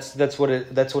what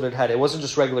it had. It wasn't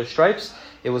just regular stripes.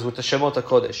 It was with the Shemot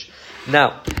Kodesh.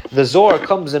 Now the Zohar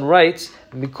comes and writes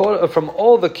from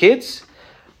all the kids.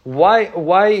 Why?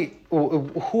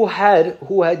 Who had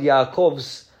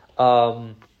Yaakov's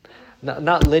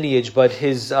not lineage, but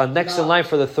his next in line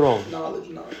for the throne?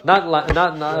 Not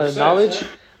knowledge.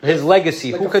 His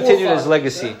legacy. Who continued his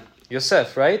legacy?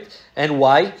 Yosef, right? And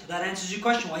why? So that answers your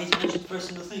question. Why is he mentioned first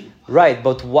in the thing? Right,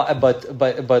 but why?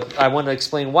 But I want to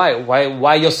explain why.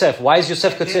 Why Yosef? Why is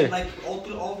Yosef considered? Like all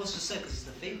of us just said, because he's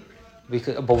the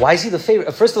favorite. But why is he the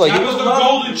favorite? First of all, he was the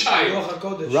golden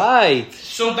child. Right.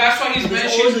 So that's why he's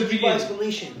mentioned. There's always a deeper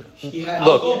explanation.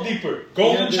 I'll go deeper.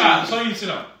 Golden child. That's all you need to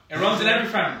know. It runs in every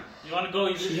family. You want to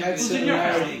go? He had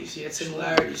similarities. He had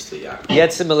similarities to Yaakov. He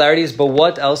had similarities, but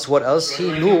what else? What else? He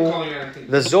knew.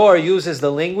 The Zohar uses the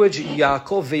language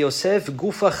Yaakov veYosef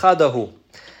gufa chadahu.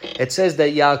 It says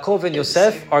that Yaakov and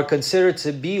Yosef are considered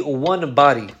to be one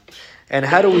body. And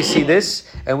how do we see this?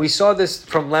 And we saw this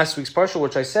from last week's parsha,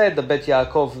 which I said, the Bet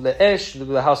Yaakov le'esh,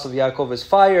 the house of Yaakov is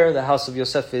fire, the house of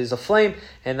Yosef is a flame,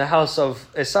 and the house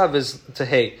of Esav is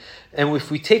tehei. And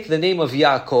if we take the name of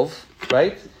Yaakov,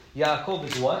 right? Yaakov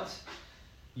is what?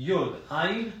 Yud,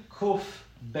 Ayin, Kuf,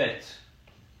 Bet.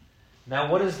 Now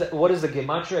what is the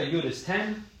gematria? Yud is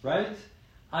 10, right?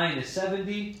 Ayin is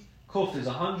 70, Kuf is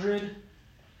 100,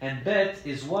 and Bet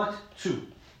is what? 2.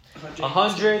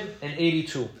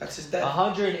 182. That's his dad.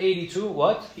 182,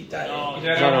 what? He died. He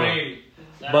died at 180.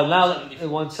 But now,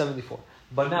 174.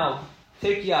 But now,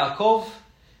 take Yaakov,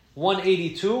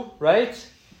 182, right?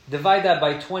 Divide that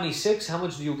by 26, how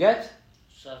much do you get?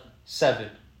 7.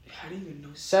 I didn't even know.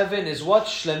 7 is what?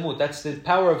 Shlemut. That's the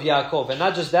power of Yaakov. And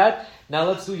not just that, now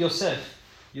let's do Yosef.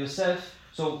 Yosef,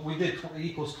 so we did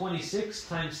equals 26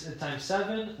 times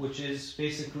 7, which is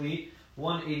basically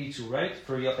 182, right?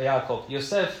 For Yaakov.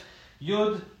 Yosef,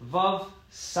 Yud, Vav,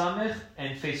 Samech,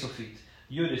 and Fesofit.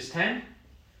 Yud is 10,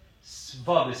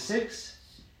 Vav is 6,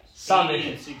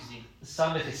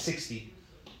 Samech is 60.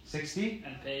 60?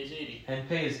 And Pei is 80. And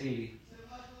Pei is 80.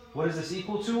 What is this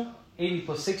equal to? 80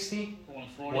 plus 60?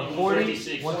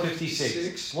 140.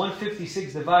 156.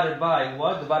 156 divided by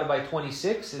what? Divided by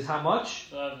 26 is how much?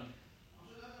 7.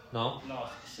 No,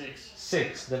 6.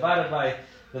 6 divided by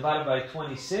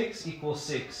 26 equals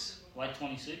 6. Why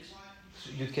 26?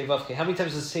 Yud Kei Vav Kei. How many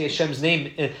times does it say Hashem's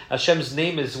name? Hashem's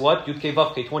name is what? Yud Kei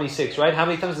Vav Kei. 26, right? How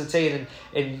many times does it say it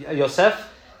in Yosef?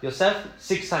 6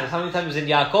 times. How many times in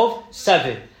Yaakov?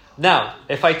 7. Now,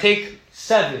 if I take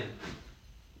 7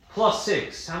 plus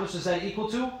 6, how much does that equal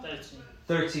to?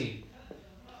 13.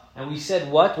 And we said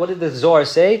what? What did the Zohar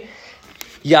say?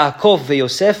 Yaakov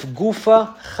veYosef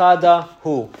gufa chada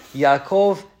hu.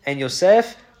 Yaakov and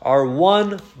Yosef are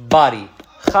one body.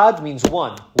 Chad means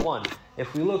one.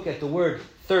 If we look at the word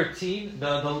 13,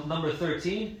 the number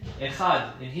 13,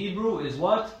 echad in Hebrew is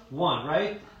what? 1,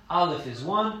 right? Aleph is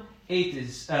 1, 8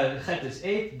 is, chet is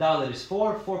 8, dalet is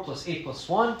 4, 4 plus 8 plus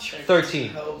 1,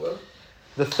 13.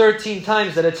 The 13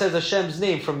 times that it says Hashem's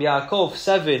name from Yaakov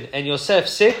 7 and Yosef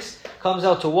 6 comes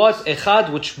out to what?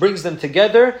 Echad, which brings them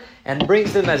together and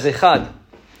brings them as Echad.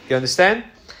 You understand?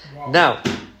 Wow. Now,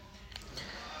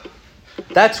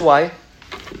 that's why,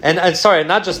 and sorry,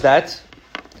 not just that,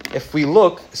 if we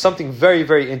look, something very,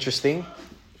 very interesting,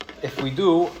 if we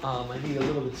do, I need a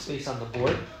little bit of space on the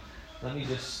board. Let me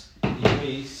just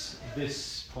erase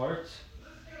this part.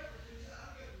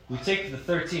 We take the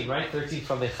 13, right? 13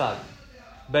 from Echad.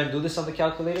 Ben, do this on the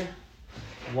calculator.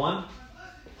 1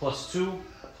 plus 2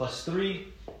 plus 3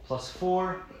 plus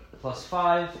 4 plus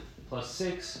 5 plus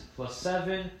 6 plus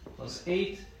 7 plus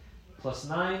 8 plus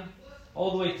 9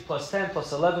 all the way to plus 10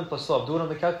 plus 11 plus 12. Do it on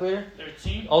the calculator.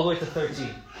 13. All the way to 13.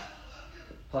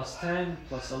 Plus 10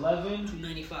 plus 11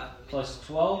 295. plus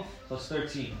 12 plus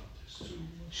 13.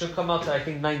 Should come out to, I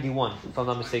think, 91, if I'm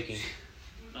not mistaken.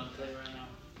 I'll play right now.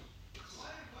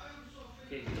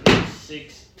 Okay,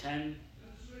 36, 10,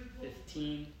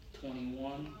 15,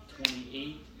 21,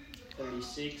 28,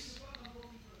 36,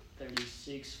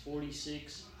 46,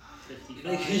 46,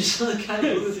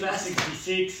 55,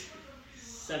 66,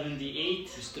 78,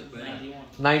 91.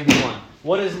 91.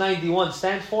 What does 91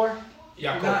 stand for?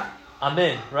 Yaakov.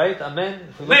 Amen, right? Amen.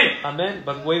 If we look- Amen. Amen.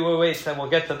 But wait. Then we'll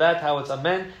get to that. How it's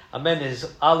Amen. Amen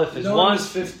is Aleph is No 1. is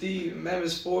 50, Mem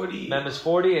is 40. Mem is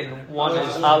 40 and 1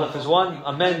 is Aleph is 1.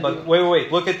 Amen. But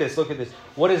wait. Look at this.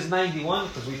 What is 91?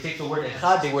 Because we take the word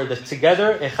Echad, they were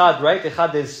together. Echad, right?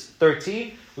 Echad is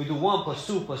 13. We do 1 plus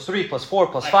 2 plus 3 plus 4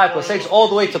 plus 5 plus 6 all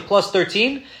the way to plus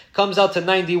 13. Comes out to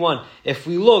 91. If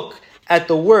we look at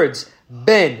the words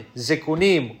Ben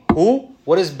Zikunim Hu,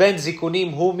 what does Ben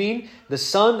Zikunim Hu mean? The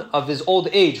son of his old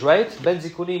age, right? Ben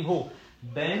Zikunim Hu.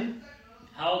 Ben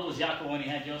How old was Yaakov when he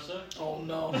had Yosef? Oh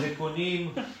no.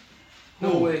 Zikunim No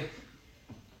Hu. way.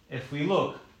 If we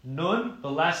look, Nun,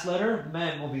 the last letter,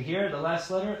 Mem will be here, the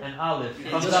last letter, and Aleph.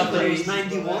 Comes Joseph out to was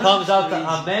 91. Comes out to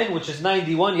Amen, which is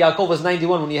 91. Yaakov was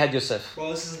 91 when he had Yosef.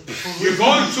 Bro, this is You're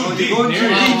going too deep. You're going too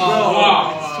Neri. deep, bro.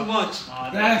 Wow. It's too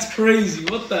much. That's crazy.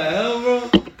 What the hell,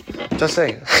 bro? Just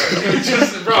saying.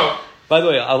 Just, bro. By the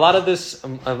way, a lot of this,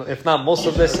 if not most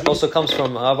of this, also comes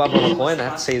from Rav Abraham Cohen. I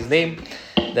have to say his name.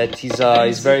 That he's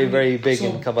very, very big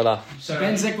in Kabbalah.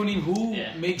 Ben Zekunim who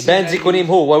Yeah. makes Ben it Zikunim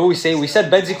Hu. What do we say? We said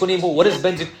Ben Zikunim Hu. What is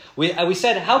Ben Zikunim? We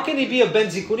said, how can he be a Ben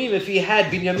Zikunim if he had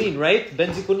Binyamin, right?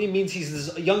 Ben Zikunim means he's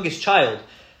his youngest child,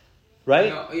 right?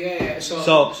 No, yeah.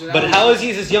 So, that but was- how is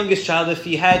he his youngest child if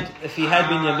he had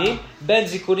Binyamin? Ben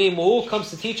Zikunim Hu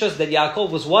comes to teach us that Yaakov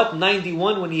was what?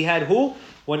 91 when he had who?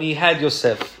 When he had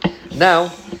Yosef.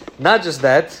 Now, not just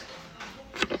that.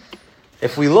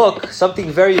 If we look,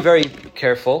 something very, very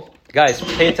careful. Guys,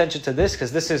 pay attention to this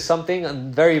because this is something a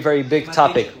very, very big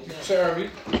topic. Sir,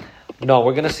 No,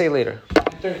 we're going to say later.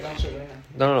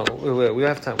 no. No, we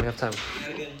have time.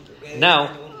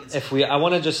 Now, I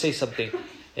want to just say something.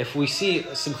 If we see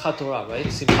Simchat Torah, right?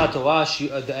 Simchat Torah,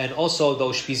 and also the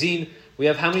Oshpizin. We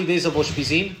have how many days of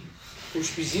Oshpizin?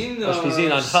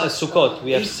 Oshpizin on Sukkot.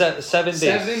 We have 7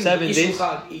 days. 7 days.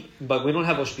 Ishukad. But we don't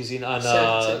have Oshpizin on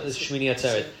Seven. Shmini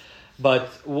Atzeret. But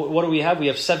what do we have? We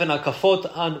have 7 akafot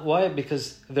on. Why?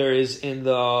 Because there is in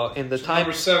the time.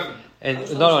 Number 7.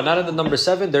 And no, not in the number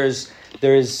 7. There is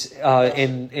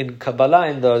in Kabbalah,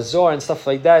 in the Zohar and stuff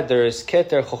like that. There is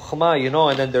Keter, Chochma,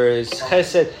 and then there is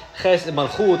Chesed,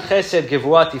 Malchut, Chesed,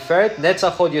 Gevurah, Tiferet,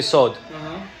 Netzach, Hod, Yesod.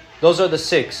 Those are the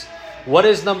 6. What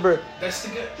is number? That's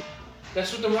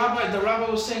what the rabbi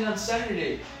was saying on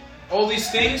Saturday. All these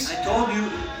things. I told you,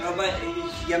 Rabbi,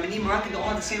 Yemeni Moroccan don't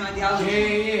have the same ideology.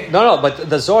 Yeah. No, but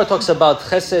the Zohar talks about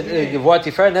Chesed, Gevurah,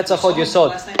 Tiferet, Netzach, Hod,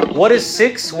 Yesod. What is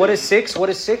 6? What is 6? 6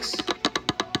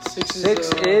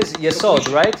 is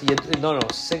Yesod, right?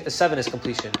 7 is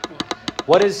completion.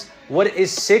 What is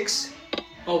 6?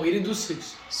 Oh, we didn't do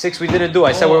 6. 6 we didn't do.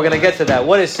 I said we were going to get to that.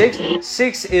 What is 6?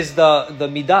 6 is the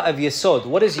midah of Yesod.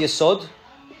 What is Yesod?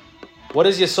 What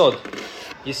is Yesod?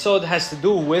 Yesod has to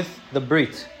do with the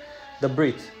Brit. The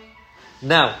Brit.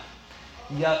 Now,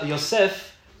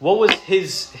 Yosef, what was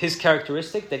his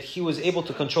characteristic? That he was able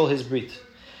to control his Brit.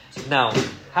 Now,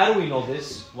 how do we know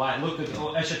this? Why? Look at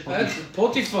Eshet That's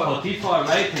Potiphar. Potiphar. Potiphar,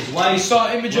 right? His wife. He saw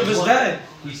an image of his dad.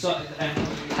 He saw. And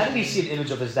how did he see an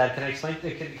image of his dad? Can I explain?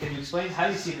 Can you explain? How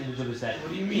did he see an image of his dad? What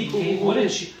do you mean? He came, what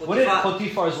did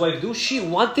Potiphar's wife do? She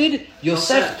wanted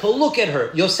Yosef to look at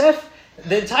her. Yosef,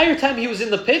 the entire time he was in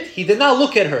the pit, he did not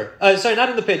look at her. Sorry, not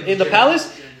in the pit. In the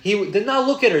palace, he did not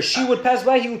look at her. She would pass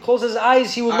by. He would close his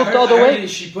eyes. He would look the other way.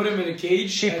 She put him in a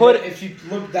cage. If you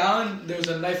look down, there's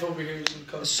a knife over here.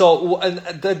 So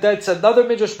that's another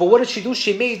midrash. But what did she do?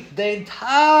 She made the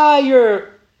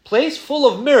entire place full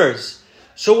of mirrors.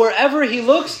 So wherever he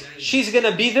looks, she's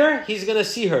gonna be there. He's gonna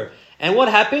see her. And what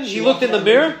happened? He looked in the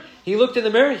mirror.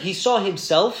 He saw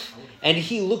himself, and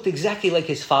he looked exactly like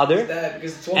his father.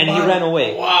 And he ran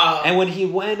away. Wow! And when he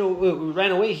ran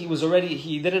away,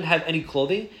 he didn't have any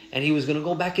clothing, and he was gonna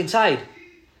go back inside.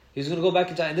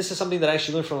 And this is something that I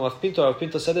actually learned from Rav Pinto. Rav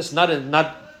Pinto said this, not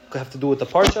have to do with the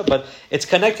parsha, but it's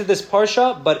connected to this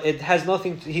parsha, but it has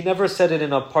nothing. He never said it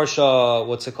in a parsha.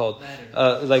 What's it called?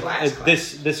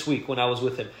 This week when I was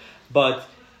with him. But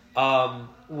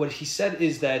what he said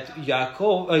is that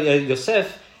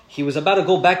Yosef, he was about to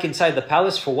go back inside the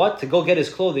palace for what? To go get his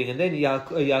clothing, and then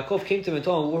Yaakov came to him and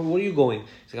told him, "Where are you going?"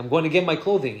 He's like, "I'm going to get my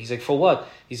clothing." He's like, "For what?"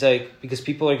 He's like, "Because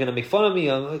people are going to make fun of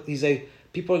me." He's like,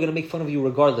 "People are going to make fun of you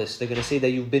regardless. They're going to say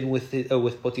that you've been with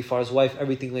Potiphar's wife,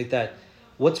 everything like that."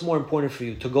 What's more important for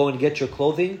you? To go and get your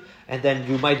clothing, and then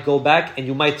you might go back and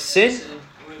you might sin,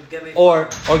 or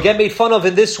get made fun of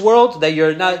in this world that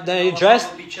you're not that you're dressed,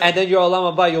 and then your Olam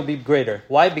Haba you'll be greater.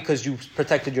 Why? Because you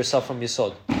protected yourself from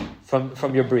Yesod,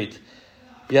 from your breed.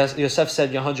 Yes, Yosef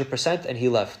said 100%, and he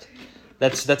left.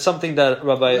 That's something that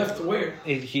Rabbi Left where?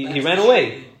 He ran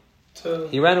away.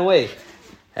 He ran away.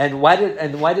 And why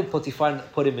did Potiphar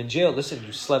put him in jail? Listen,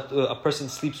 a person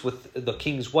sleeps with the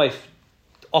king's wife,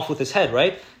 off with his head,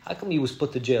 right? How come he was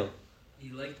put to jail? He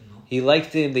liked him, no? He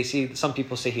liked him. Some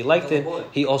people say he liked him.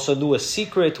 He also knew a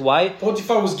secret. Why?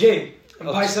 Potiphar was gay and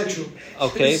bisexual.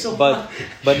 Okay,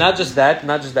 but not just that.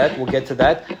 We'll get to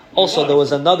that. Also, there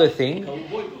was another thing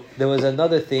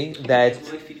that,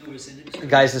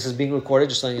 guys, this is being recorded,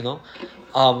 just letting you know.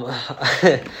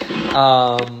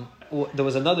 There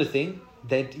was another thing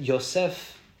that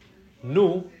Yosef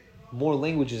knew more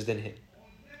languages than him.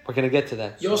 We're going to get to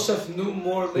that. Yosef knew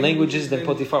more languages than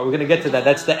Potiphar. We're going to get to that.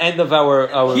 That's the end of our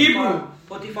Hebrew.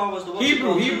 Potiphar was the one.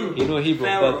 Hebrew. You know Hebrew,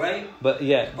 Pharaoh, right? But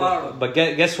yeah, but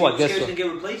guess what? He was scared to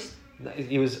get replaced.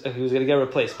 He was going to get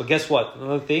replaced. But guess what?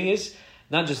 Another thing is,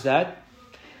 not just that.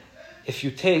 If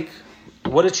you take,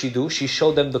 what did she do? She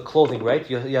showed them the clothing, right?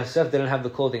 Yosef didn't have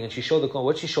the clothing, and she showed the clothing.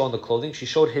 What did she show on the clothing? She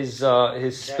showed his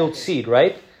spilled seed,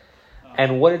 right?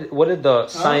 And what did the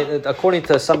science? According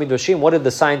to some Midrashim, what did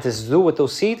the scientists do with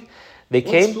those seed? They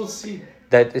came.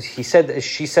 That she said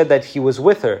that he was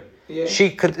with her. Yeah. She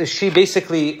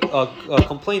basically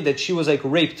complained that she was like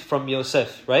raped from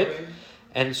Yosef, right? Okay.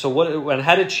 And so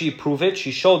how did she prove it?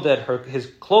 She showed that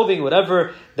his clothing,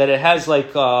 whatever, that it has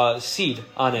like seed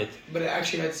on it. But it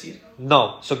actually had seed.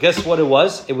 No. So guess what it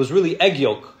was? It was really egg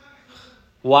yolk.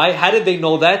 Why? How did they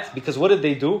know that? Because what did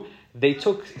they do? They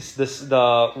took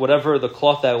the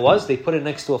cloth that was, they put it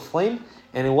next to a flame,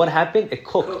 and then what happened? It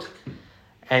cooked.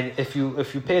 And if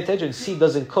you pay attention, seed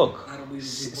doesn't cook.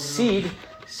 Seed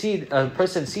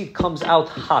comes out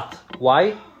hot.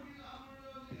 Why?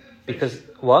 Because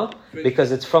what?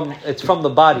 Because it's from the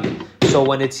body. So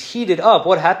when it's heated up,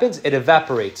 what happens? It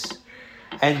evaporates.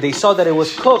 And they saw that it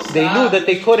was cooked. They knew that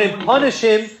they couldn't punish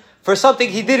him for something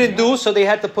he didn't do, so they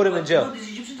had to put him in jail. These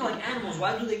Egyptians are like animals.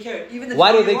 Why do they care?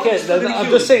 Why do they care? I'm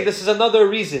just saying, this is another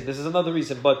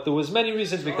reason. But there was many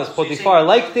reasons, because Potiphar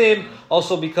liked him,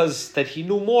 also because that he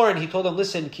knew more, and he told him,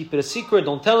 listen, keep it a secret,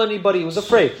 don't tell anybody. He was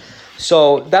afraid.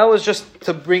 So that was just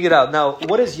to bring it out. Now,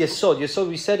 what is Yesod? Yesod,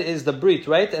 we said, is the Brit,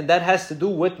 right? And that has to do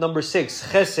with number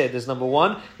 6. Chesed is number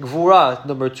 1. Gvura,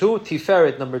 number 2.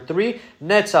 Tiferet, number 3.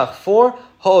 Netzach, 4.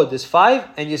 Hod is 5.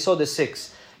 And Yesod is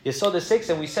 6. Yesod is 6,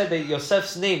 and we said that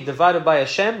Yosef's name divided by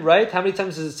Hashem, right? How many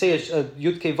times does it say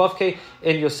Yud Kei Vav Kei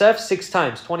in Yosef? 6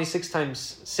 times. 26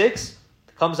 times 6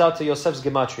 comes out to Yosef's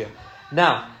Gematria.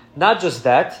 Now, not just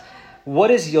that,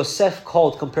 what is Yosef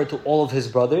called compared to all of his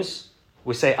brothers?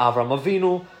 We say Avram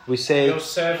Avinu, we say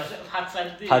Yosef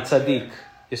HaTzadik.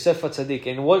 Yosef HaTzadik.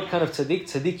 And what kind of Tzadik?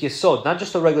 Tzadik Yesod. Not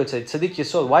just a regular Tzadik. Tzadik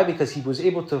Yesod. Why? Because he was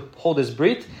able to hold his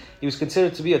Brit. He was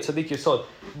considered to be a Tzadik Yesod.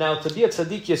 Now, to be a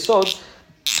Tzadik Yesod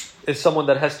is someone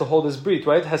that has to hold his Brit,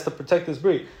 right? Has to protect his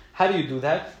Brit. How do you do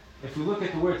that? If we look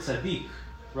at the word Tzadik,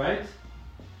 right?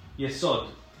 Yesod.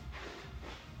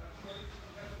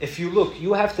 If you look,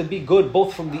 you have to be good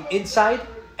both from the inside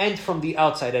and from the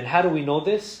outside. And how do we know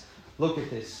this? Look at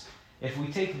this. If we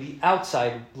take the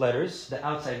outside letters,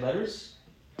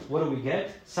 what do we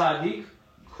get? Tzadik,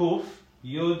 Kuf,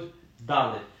 Yud,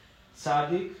 Dalet.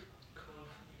 Tzadik,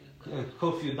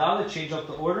 Kuf, Yud, Dalet. Change up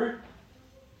the order.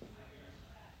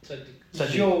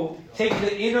 Tzadik. Take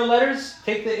the inner letters.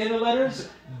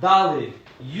 Dalet,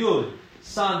 Yud,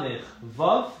 Samech,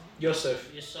 Vav.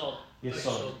 Yosef.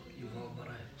 Yesod.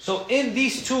 So in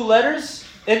these two letters,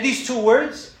 in these two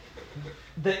words,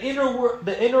 the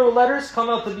inner letters come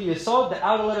out to be Yesod, the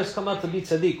outer letters come out to be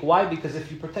Tzaddik. Why? Because if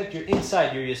you protect your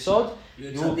inside, your Yesod,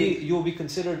 you will be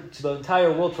considered to the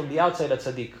entire world from the outside a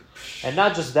Tzaddik. And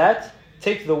not just that,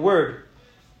 take the word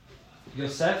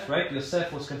Yosef, right?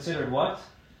 Yosef was considered what?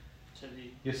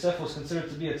 Tzaddik. Yosef was considered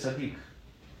to be a Tzaddik.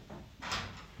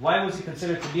 Why was he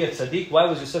considered to be a Tzaddik? Why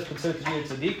was Yosef considered to be a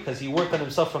Tzaddik? Because he worked on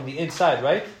himself from the inside,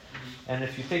 right? And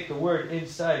if you take the word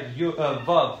inside,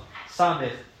 Vav,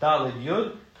 Samech, Dalet,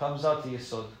 Yud, comes out to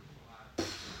Yesod.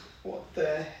 What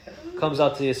the hell? Comes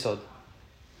out to Yesod.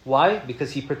 Why?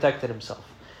 Because he protected himself.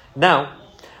 Now,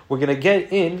 we're going to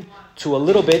get into a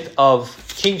little bit of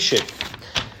kingship.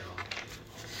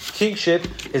 Kingship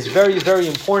is very, very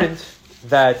important.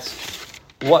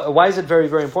 Why is it very,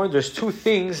 very important? There's two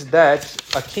things that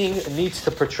a king needs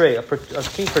to portray. A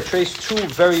king portrays two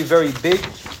very, very big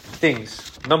things.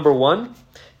 Number one,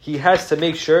 he has to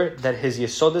make sure that his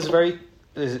Yesod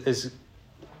is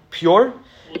pure.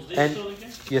 Was this And still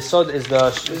again? Yesod is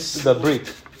the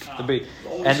brit. The brit.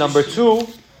 And number two,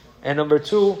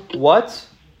 what?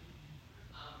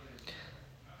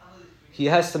 He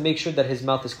has to make sure that his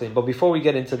mouth is clean. But before we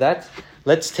get into that,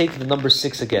 let's take the number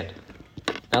 6 again.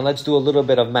 Now let's do a little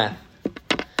bit of math.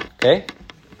 Okay?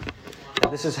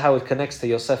 And this is how it connects to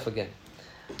Yosef again.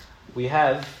 We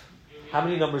have, how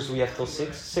many numbers do we have till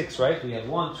 6? 6, right? We have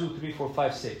 1, 2, 3, 4,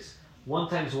 5, 6. 1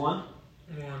 times 1?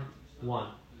 1.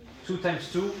 2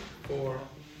 times 2?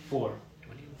 4.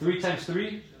 3 times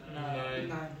 3?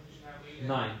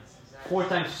 9. 4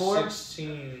 times 4?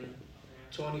 16.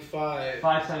 25.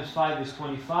 5 times 5 is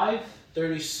 25.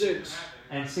 36.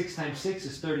 And 6 times 6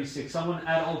 is 36. Someone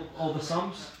add all the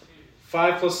sums?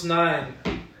 5 plus 9.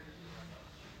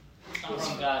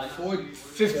 Someone got it.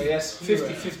 50. Yes,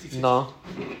 50. No.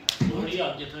 40,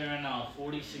 I'll get there right now.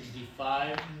 40,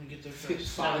 65, Get there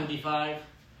first. 75,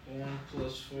 1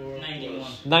 plus 4.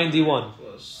 91. 91.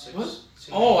 Plus 6. What?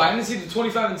 Oh, I didn't see the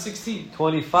 25 and 16.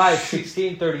 25,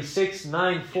 16, 36,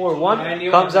 9, 4, 1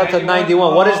 91. comes out to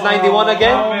 91. What is 91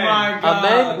 again? Oh my God.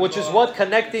 Amen. Which is what?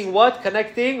 Connecting what?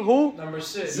 Connecting who? Number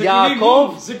 6.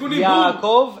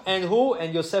 Yaakov and who?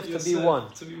 And Yosef to be one.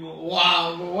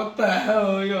 Wow, but what the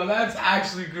hell? Yo, that's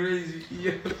actually crazy.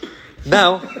 Yo,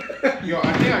 Now, I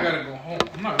think I gotta go home.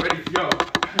 I'm not ready. Yo.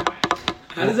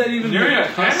 how does that even You're make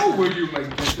a piano? Where'd you like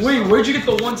get this Wait, from? where'd you get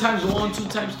the 1 times 1, 2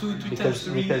 times 2, 3 times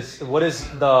 3? because what is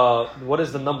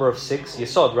the number of 6?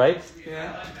 Yesod, right?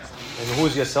 Yeah. And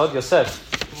who's Yesod?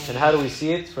 Yosef. And how do we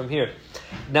see it from here?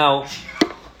 Now,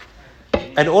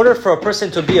 in order for a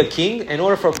person to be a king, and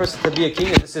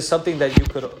this is something that you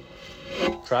could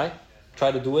try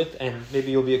to do it, and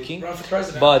maybe you'll be a king. Run for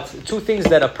president. But 2 things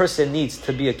that a person needs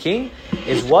to be a king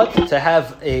is what? To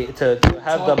have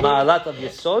the ma'alat of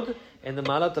Yesod and the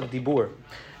ma'alat of Dibur.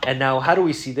 And now, how do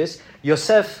we see this?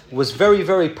 Yosef was very,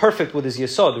 very perfect with his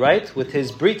Yesod, right? With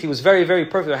his Brit, he was very, very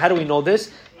perfect. How do we know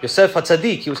this? Yosef a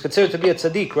tzaddik, he was considered to be a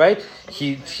tzaddik, right?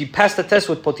 He passed the test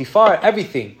with Potiphar,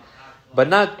 everything. But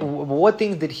not, what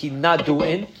thing did he not do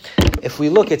in? If we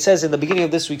look, it says in the beginning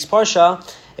of this week's Parsha,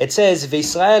 it says,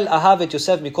 Ve'Israel ahav et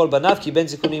Yosef mikol banav, ki ben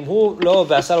zikunim hu, lo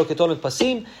ve'asar lo ketolet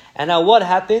pasim. And now what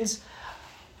happens?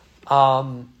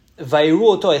 Vayiru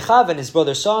oto echav, and his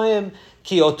brother saw him,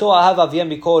 ki oto ahav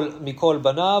aviyem mikol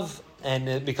banav,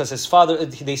 and because his father,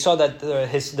 they saw that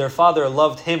their father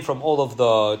loved him from all of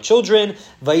the children.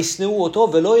 Vayisneu oto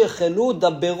velo yechelu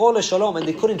dabero leshalom, and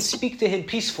they couldn't speak to him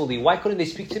peacefully. Why couldn't they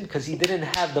speak to him? Because he didn't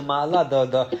have the ma'ala,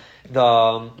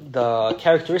 the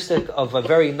characteristic of a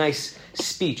very nice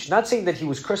speech. Not saying that he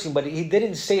was cursing, but he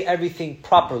didn't say everything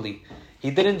properly.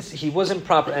 He wasn't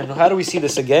proper. And how do we see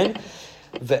this again?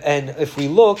 And if we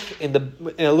look in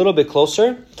a little bit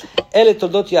closer, אלה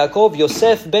תולדות יעקב,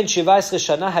 יוסף בן 17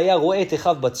 שנה היה רואה את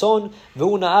אחיו בצאן,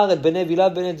 והוא נער את בני בלהה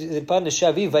בני זלפה נשי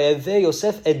אביו, ויבא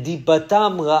יוסף את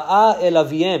דיבתם רעה אל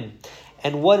אביהם.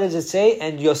 And what does it say?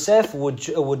 And Yosef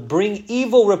would bring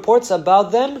evil reports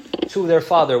about them to their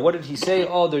father. What did he say?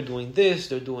 Oh, they're doing this,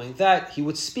 they're doing that. He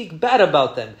would speak bad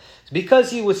about them.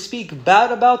 Because he would speak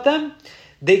bad about them,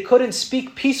 they couldn't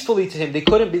speak peacefully to him.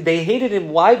 They hated him.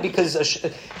 Why? Because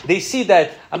they see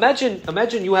that.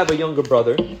 Imagine you have a younger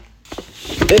brother.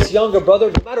 This younger brother,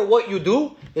 no matter what you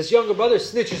do, this younger brother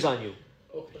snitches on you.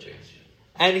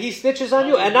 And he snitches on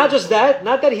you, and not just that,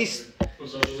 not that he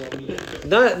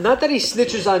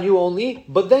snitches on you only,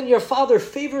 but then your father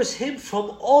favors him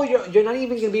from all you're not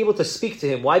even going to be able to speak to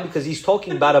him. Why? Because he's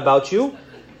talking bad about you.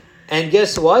 And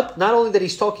guess what? Not only that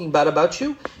he's talking bad about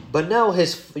you, but now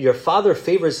your father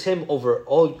favors him over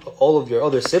all of your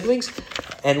other siblings.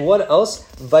 And what else?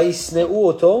 Vaisneu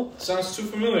oto. Sounds too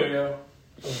familiar, yo.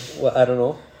 Well, I don't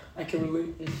know. I can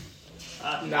relate.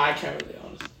 Nah, I can't relate,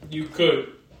 honestly. You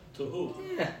could. To who?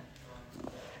 Yeah.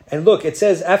 And look, it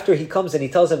says after he comes and he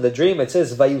tells him the dream, it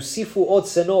says Vayusifu od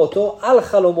seno oto al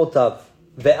chalomotav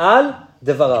ve'al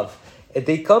devarav.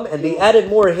 They come and they added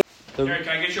more. Eric,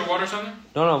 can I get you water or something?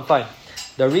 No, I'm fine.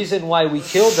 The reason why we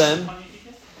kill them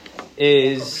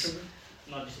is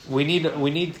we need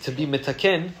to be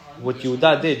metaken. What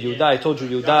Yehuda did. I told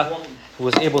you, Yehuda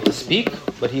was able to speak,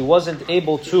 but he wasn't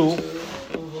able to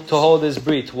hold his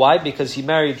brit. Why? Because he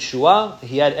married Shua.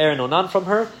 He had Aaron Onan from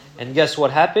her, and guess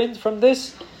what happened from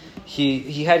this?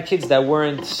 He had kids that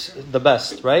weren't the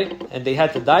best, right? And they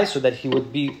had to die so that he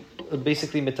would be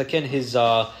basically metaken his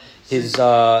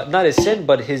not his sin,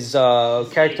 but his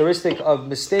characteristic of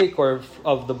mistake or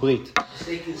of the brit.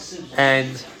 Mistake is sin.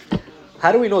 And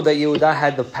how do we know that Yehuda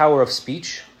had the power of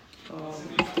speech?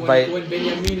 when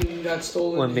Benjamin got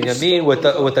stolen. When Benjamin with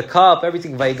the cup,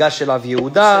 everything, Vayigash elav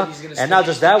Yehuda, and not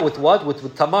just that, with what?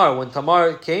 With Tamar. When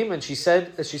Tamar came and she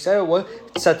said what?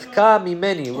 Tzadka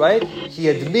mimeni, right? He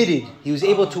admitted. He was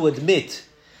able to admit.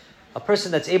 A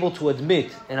person that's able to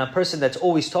admit and a person that's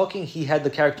always talking, he had the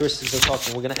characteristics of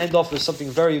talking. We're going to end off with something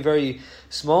very, very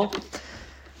small.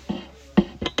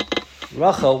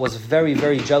 Rachel was very,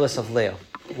 very jealous of Leah.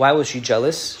 Why was she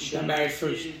jealous? She got married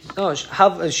first. No,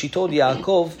 she told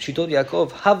Yaakov,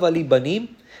 Havali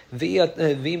banim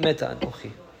v'imeta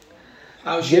anochi.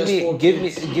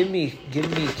 Give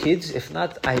me kids. If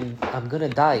not, I'm gonna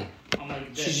die.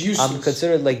 She's useless. I'm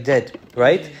considered like dead,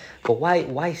 right? But why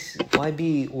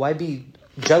be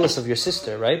jealous of your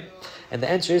sister, right? And the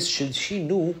answer is, she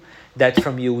knew that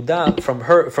from Yehuda,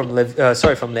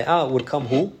 from Leah would come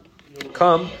who?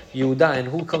 Come Yehuda, and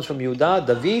who comes from Yehuda?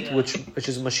 David, which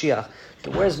is Mashiach.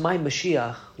 Where's my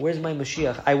Mashiach?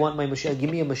 I want my Mashiach. Give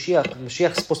me a Mashiach.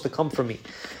 Mashiach is supposed to come from me.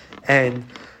 And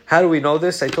how do we know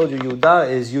this? I told you Yehuda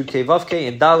is Yud Kei Vav Kei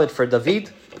and Dalet for David.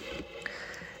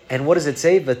 And what does it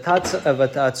say?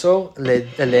 V'tatzo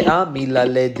Leah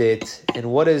milaledet.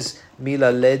 And what does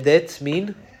milaledet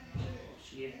mean?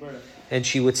 She gave birth. And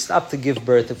she would stop to give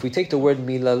birth. If we take the word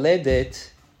miledet,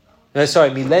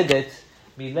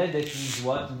 Miledet means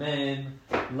what? Mem,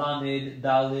 Lamed,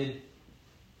 Dalid,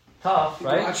 Taf,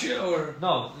 right? Watch it or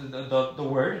No, the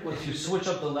word. If you switch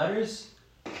up the letters,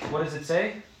 what does it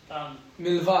say?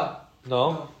 Milvad.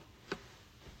 No.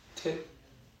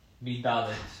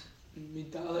 Midalet.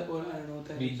 Midalet. What I don't know what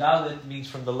that is. Midalet means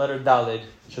from the letter Dalid.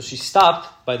 So she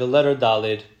stopped by the letter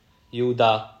Dalid,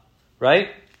 Yehuda,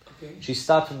 right? Okay. She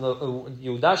stopped from the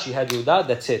Yehuda. She had Yehuda.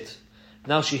 That's it.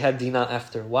 Now she had Dinah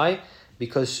after. Why?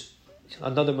 Because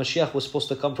another Mashiach was supposed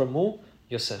to come from who?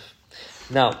 Yosef.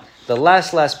 Now, the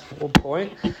last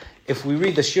point. If we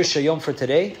read the Shir Shayom for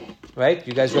today, right?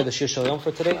 You guys read the Shir Shayom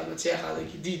for today?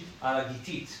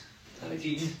 Alagitit.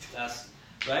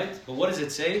 Right? But what does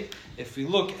it say? If we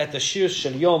look at the Shir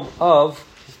Shayom of...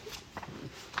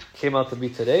 Came out to be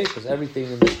today, because everything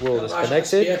in this world is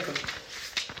connected.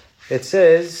 It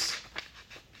says...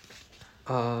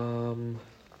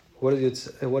 What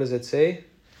does it say?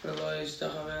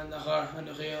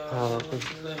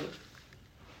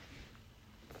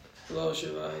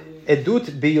 Edut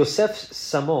b'Yosef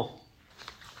samo.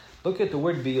 Look at the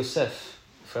word b'Yosef.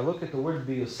 If I look at the word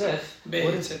b'Yosef,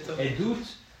 what is it?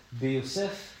 Edut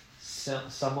b'Yosef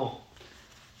samo.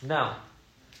 Now,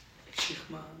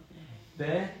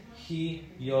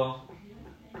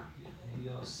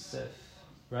 Yosef,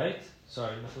 right?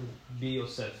 Sorry,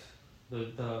 b'Yosef.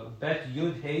 The bet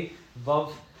yud hey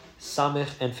vav samech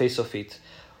and fesofit.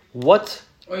 What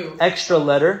extra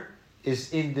letter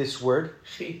is in this word?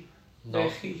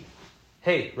 No.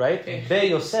 Hey, right? Be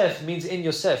Yosef means in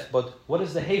Yosef, but what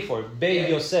is the hey for? Be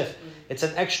Yosef. It's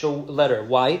an extra letter.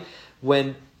 Why?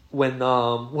 When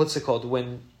what's it called?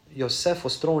 When Yosef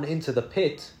was thrown into the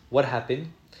pit, what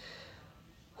happened?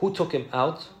 Who took him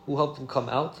out? Who helped him come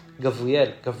out?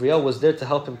 Gabriel. Gabriel was there to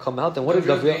help him come out. And what did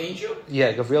Gabriel? The angel?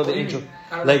 Yeah, Gabriel the angel.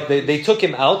 Like they took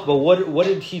him out, but what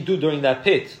did he do during that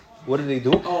pit? What did they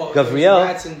do? Oh, Gabriel. There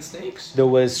was rats and snakes. There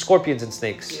was scorpions and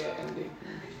snakes. Yeah,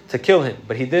 to kill him,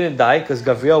 but he didn't die because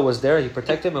Gabriel was there. He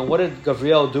protected him. And what did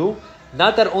Gabriel do?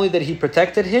 Not that only that he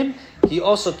protected him, he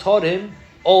also taught him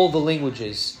all the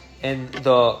languages. And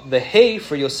the hey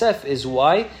for Yosef is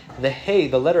why the hey,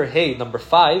 the letter hey, number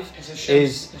 5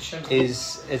 is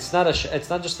it's not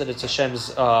just that it's Hashem's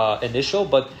initial,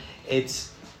 but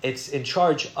it's in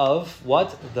charge of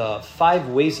what? The 5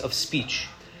 ways of speech.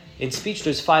 In speech,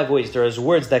 there's 5 ways. There's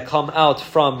words that come out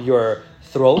from your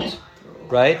throat,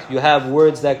 right? You have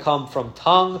words that come from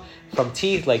tongue, from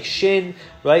teeth, like shin,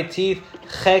 right? Teeth,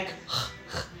 chek,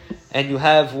 and you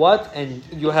have what? And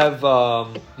you have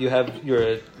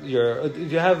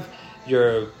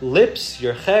your lips,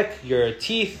 your chek, your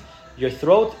teeth, your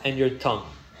throat, and your tongue.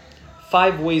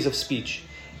 5 ways of speech.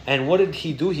 And what did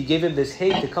he do? He gave him this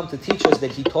hey to come to teach us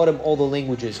that he taught him all the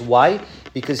languages. Why?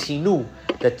 Because he knew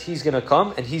that he's going to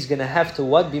come and he's going to have to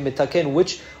what? Be mitaken.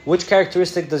 Which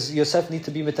characteristic does Yosef need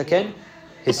to be mitaken?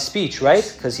 His speech, right?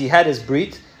 Because he had his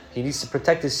brit. He needs to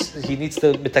protect he needs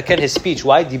to mitaken his speech.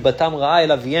 Why? Dibatam ra'a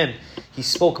el aviem. He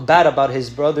spoke bad about his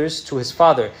brothers to his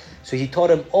father. So he taught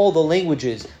him all the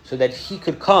languages so that he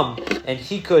could come and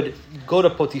he could go to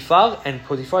Potiphar, and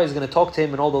Potiphar is going to talk to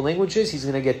him in all the languages. He's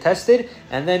going to get tested,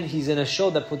 and then he's going to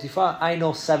show that Potiphar, I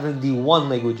know 71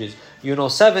 languages. You know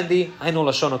 70, I know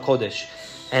Lashon HaKodesh.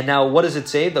 And now what does it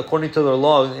say? According to the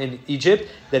law in Egypt,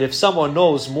 that if someone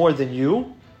knows more than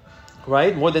you,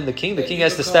 right, more than the king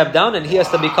has to step down and he has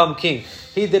to become king.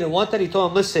 He didn't want that. He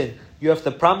told him, listen, You have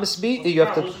to promise me. You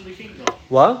have to. Wasn't the king, though.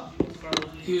 What?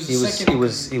 He was He the was. second. He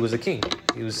was. He was a king.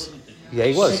 He was. Yeah,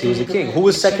 he was. He was a king. Who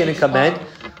was second in command?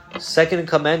 Second in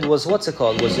command was what's it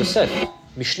called? Was Yosef.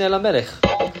 Mishneh LaMelech.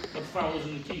 But Pharaoh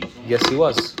wasn't the king. So Yes, he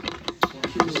was.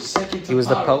 He was the second. He was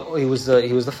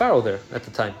the pharaoh there at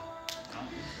the time.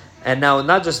 And now,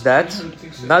 not just that,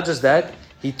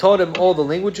 he taught him all the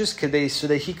languages so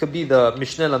that he could be the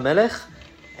Mishneh LaMelech,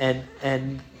 and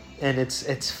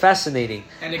it's fascinating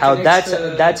And it how connects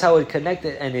that's how it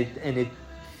connected, and it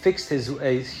fixed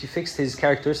his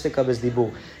characteristic of his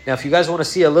dibur. Now, if you guys want to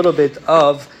see a little bit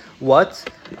of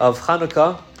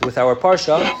Chanukah with our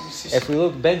parsha, if we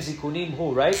look Ben Zikunim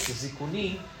Hu, right?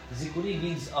 Zikunim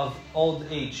means of old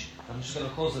age. I'm just going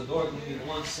to close the door. Give me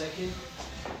 1 second.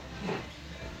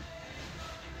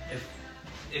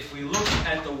 If we look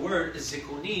at the word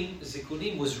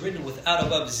zikunim was written without a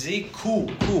vav.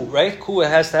 Ziku, right? Ku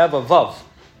has to have a vav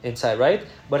inside, right?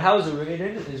 But how is it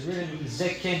written? It's written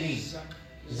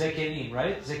zekenim,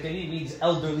 right? Zekenim means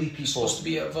elderly people. It's supposed to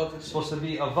be a vav. It's supposed to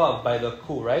be a vav by the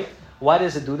ku, right? Why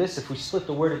does it do this? If we split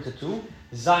the word into two,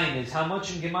 zayin is how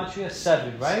much in gematria?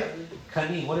 7, right?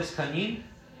 Kanim, what is kanim?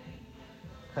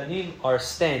 Kanim are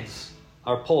stands,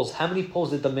 are poles. How many poles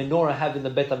did the menorah have in the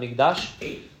Bet HaMikdash?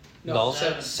 8. No,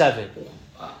 7. 7.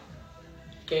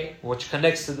 Okay. Which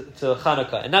connects to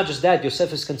Chanukah. And not just that,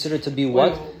 Yosef is considered to be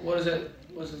what? What is that?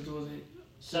 What does it do with it?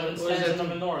 7 What is stands that? in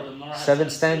the menorah. The menorah has 7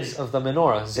 stands of the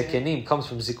menorah. Zekenim comes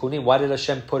from Zikunim. Why did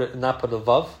Hashem not put a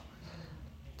vav?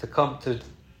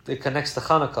 It connects to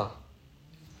Chanukah.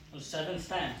 7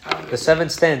 stands. The 7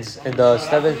 stands and the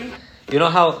 7. You know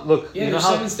how? Look. Yeah, you know there's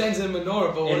how 7 stands in the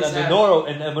menorah, but what in the is that?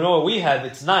 menorah we have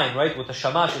it's 9, right? With the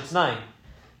shamash it's 9.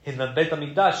 In the Beit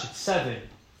HaMikdash it's 7,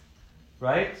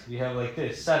 right? We have like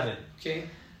this 7. Okay.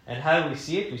 And how do we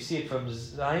see it? We see it from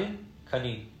Zayin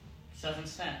Kanim. 7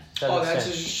 stands. 7 That's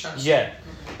stands. just trying to Yeah.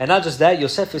 And not just that,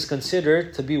 Yosef is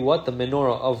considered to be what? The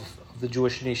menorah of the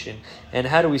Jewish nation. And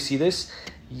how do we see this?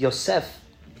 Yosef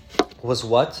was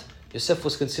what? Yosef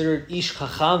was considered Ish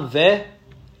Chacham ve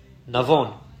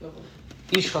Navon.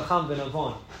 Ish Chacham ve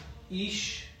Navon.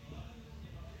 Ish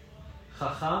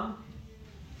Chacham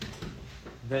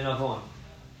ve Navon.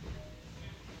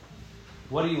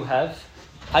 What do you have?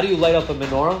 How do you light up a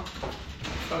menorah?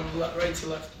 From right to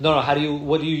left. No.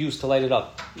 What do you use to light it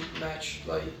up? Match,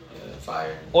 light,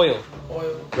 fire, Oil.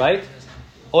 oil. Right?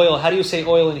 Oil. How do you say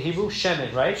oil in Hebrew?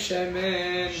 Shemen, right?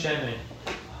 Shemen. Shemen.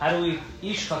 How do we?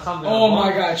 Ish chacham. Oh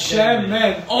my God,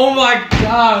 Shemen. Oh my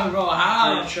God, bro.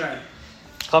 How?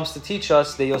 Comes to teach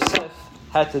us that Yosef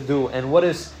had to do, and what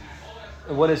is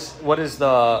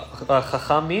the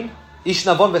chacham mean? Ish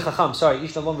navon v'chacham. Sorry,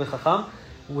 ish navon v'chacham,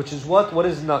 which is what? What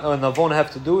does navon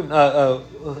have to do?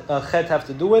 Chet have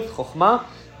to do with chokhmah,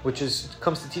 which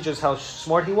comes to teach us how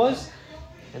smart he was,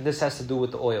 and this has to do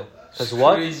with the oil. Because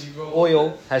what? Crazy, bro.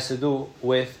 Oil has to do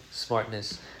with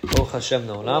smartness. Baruch Hashem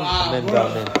No'olam. Amen.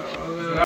 Amen.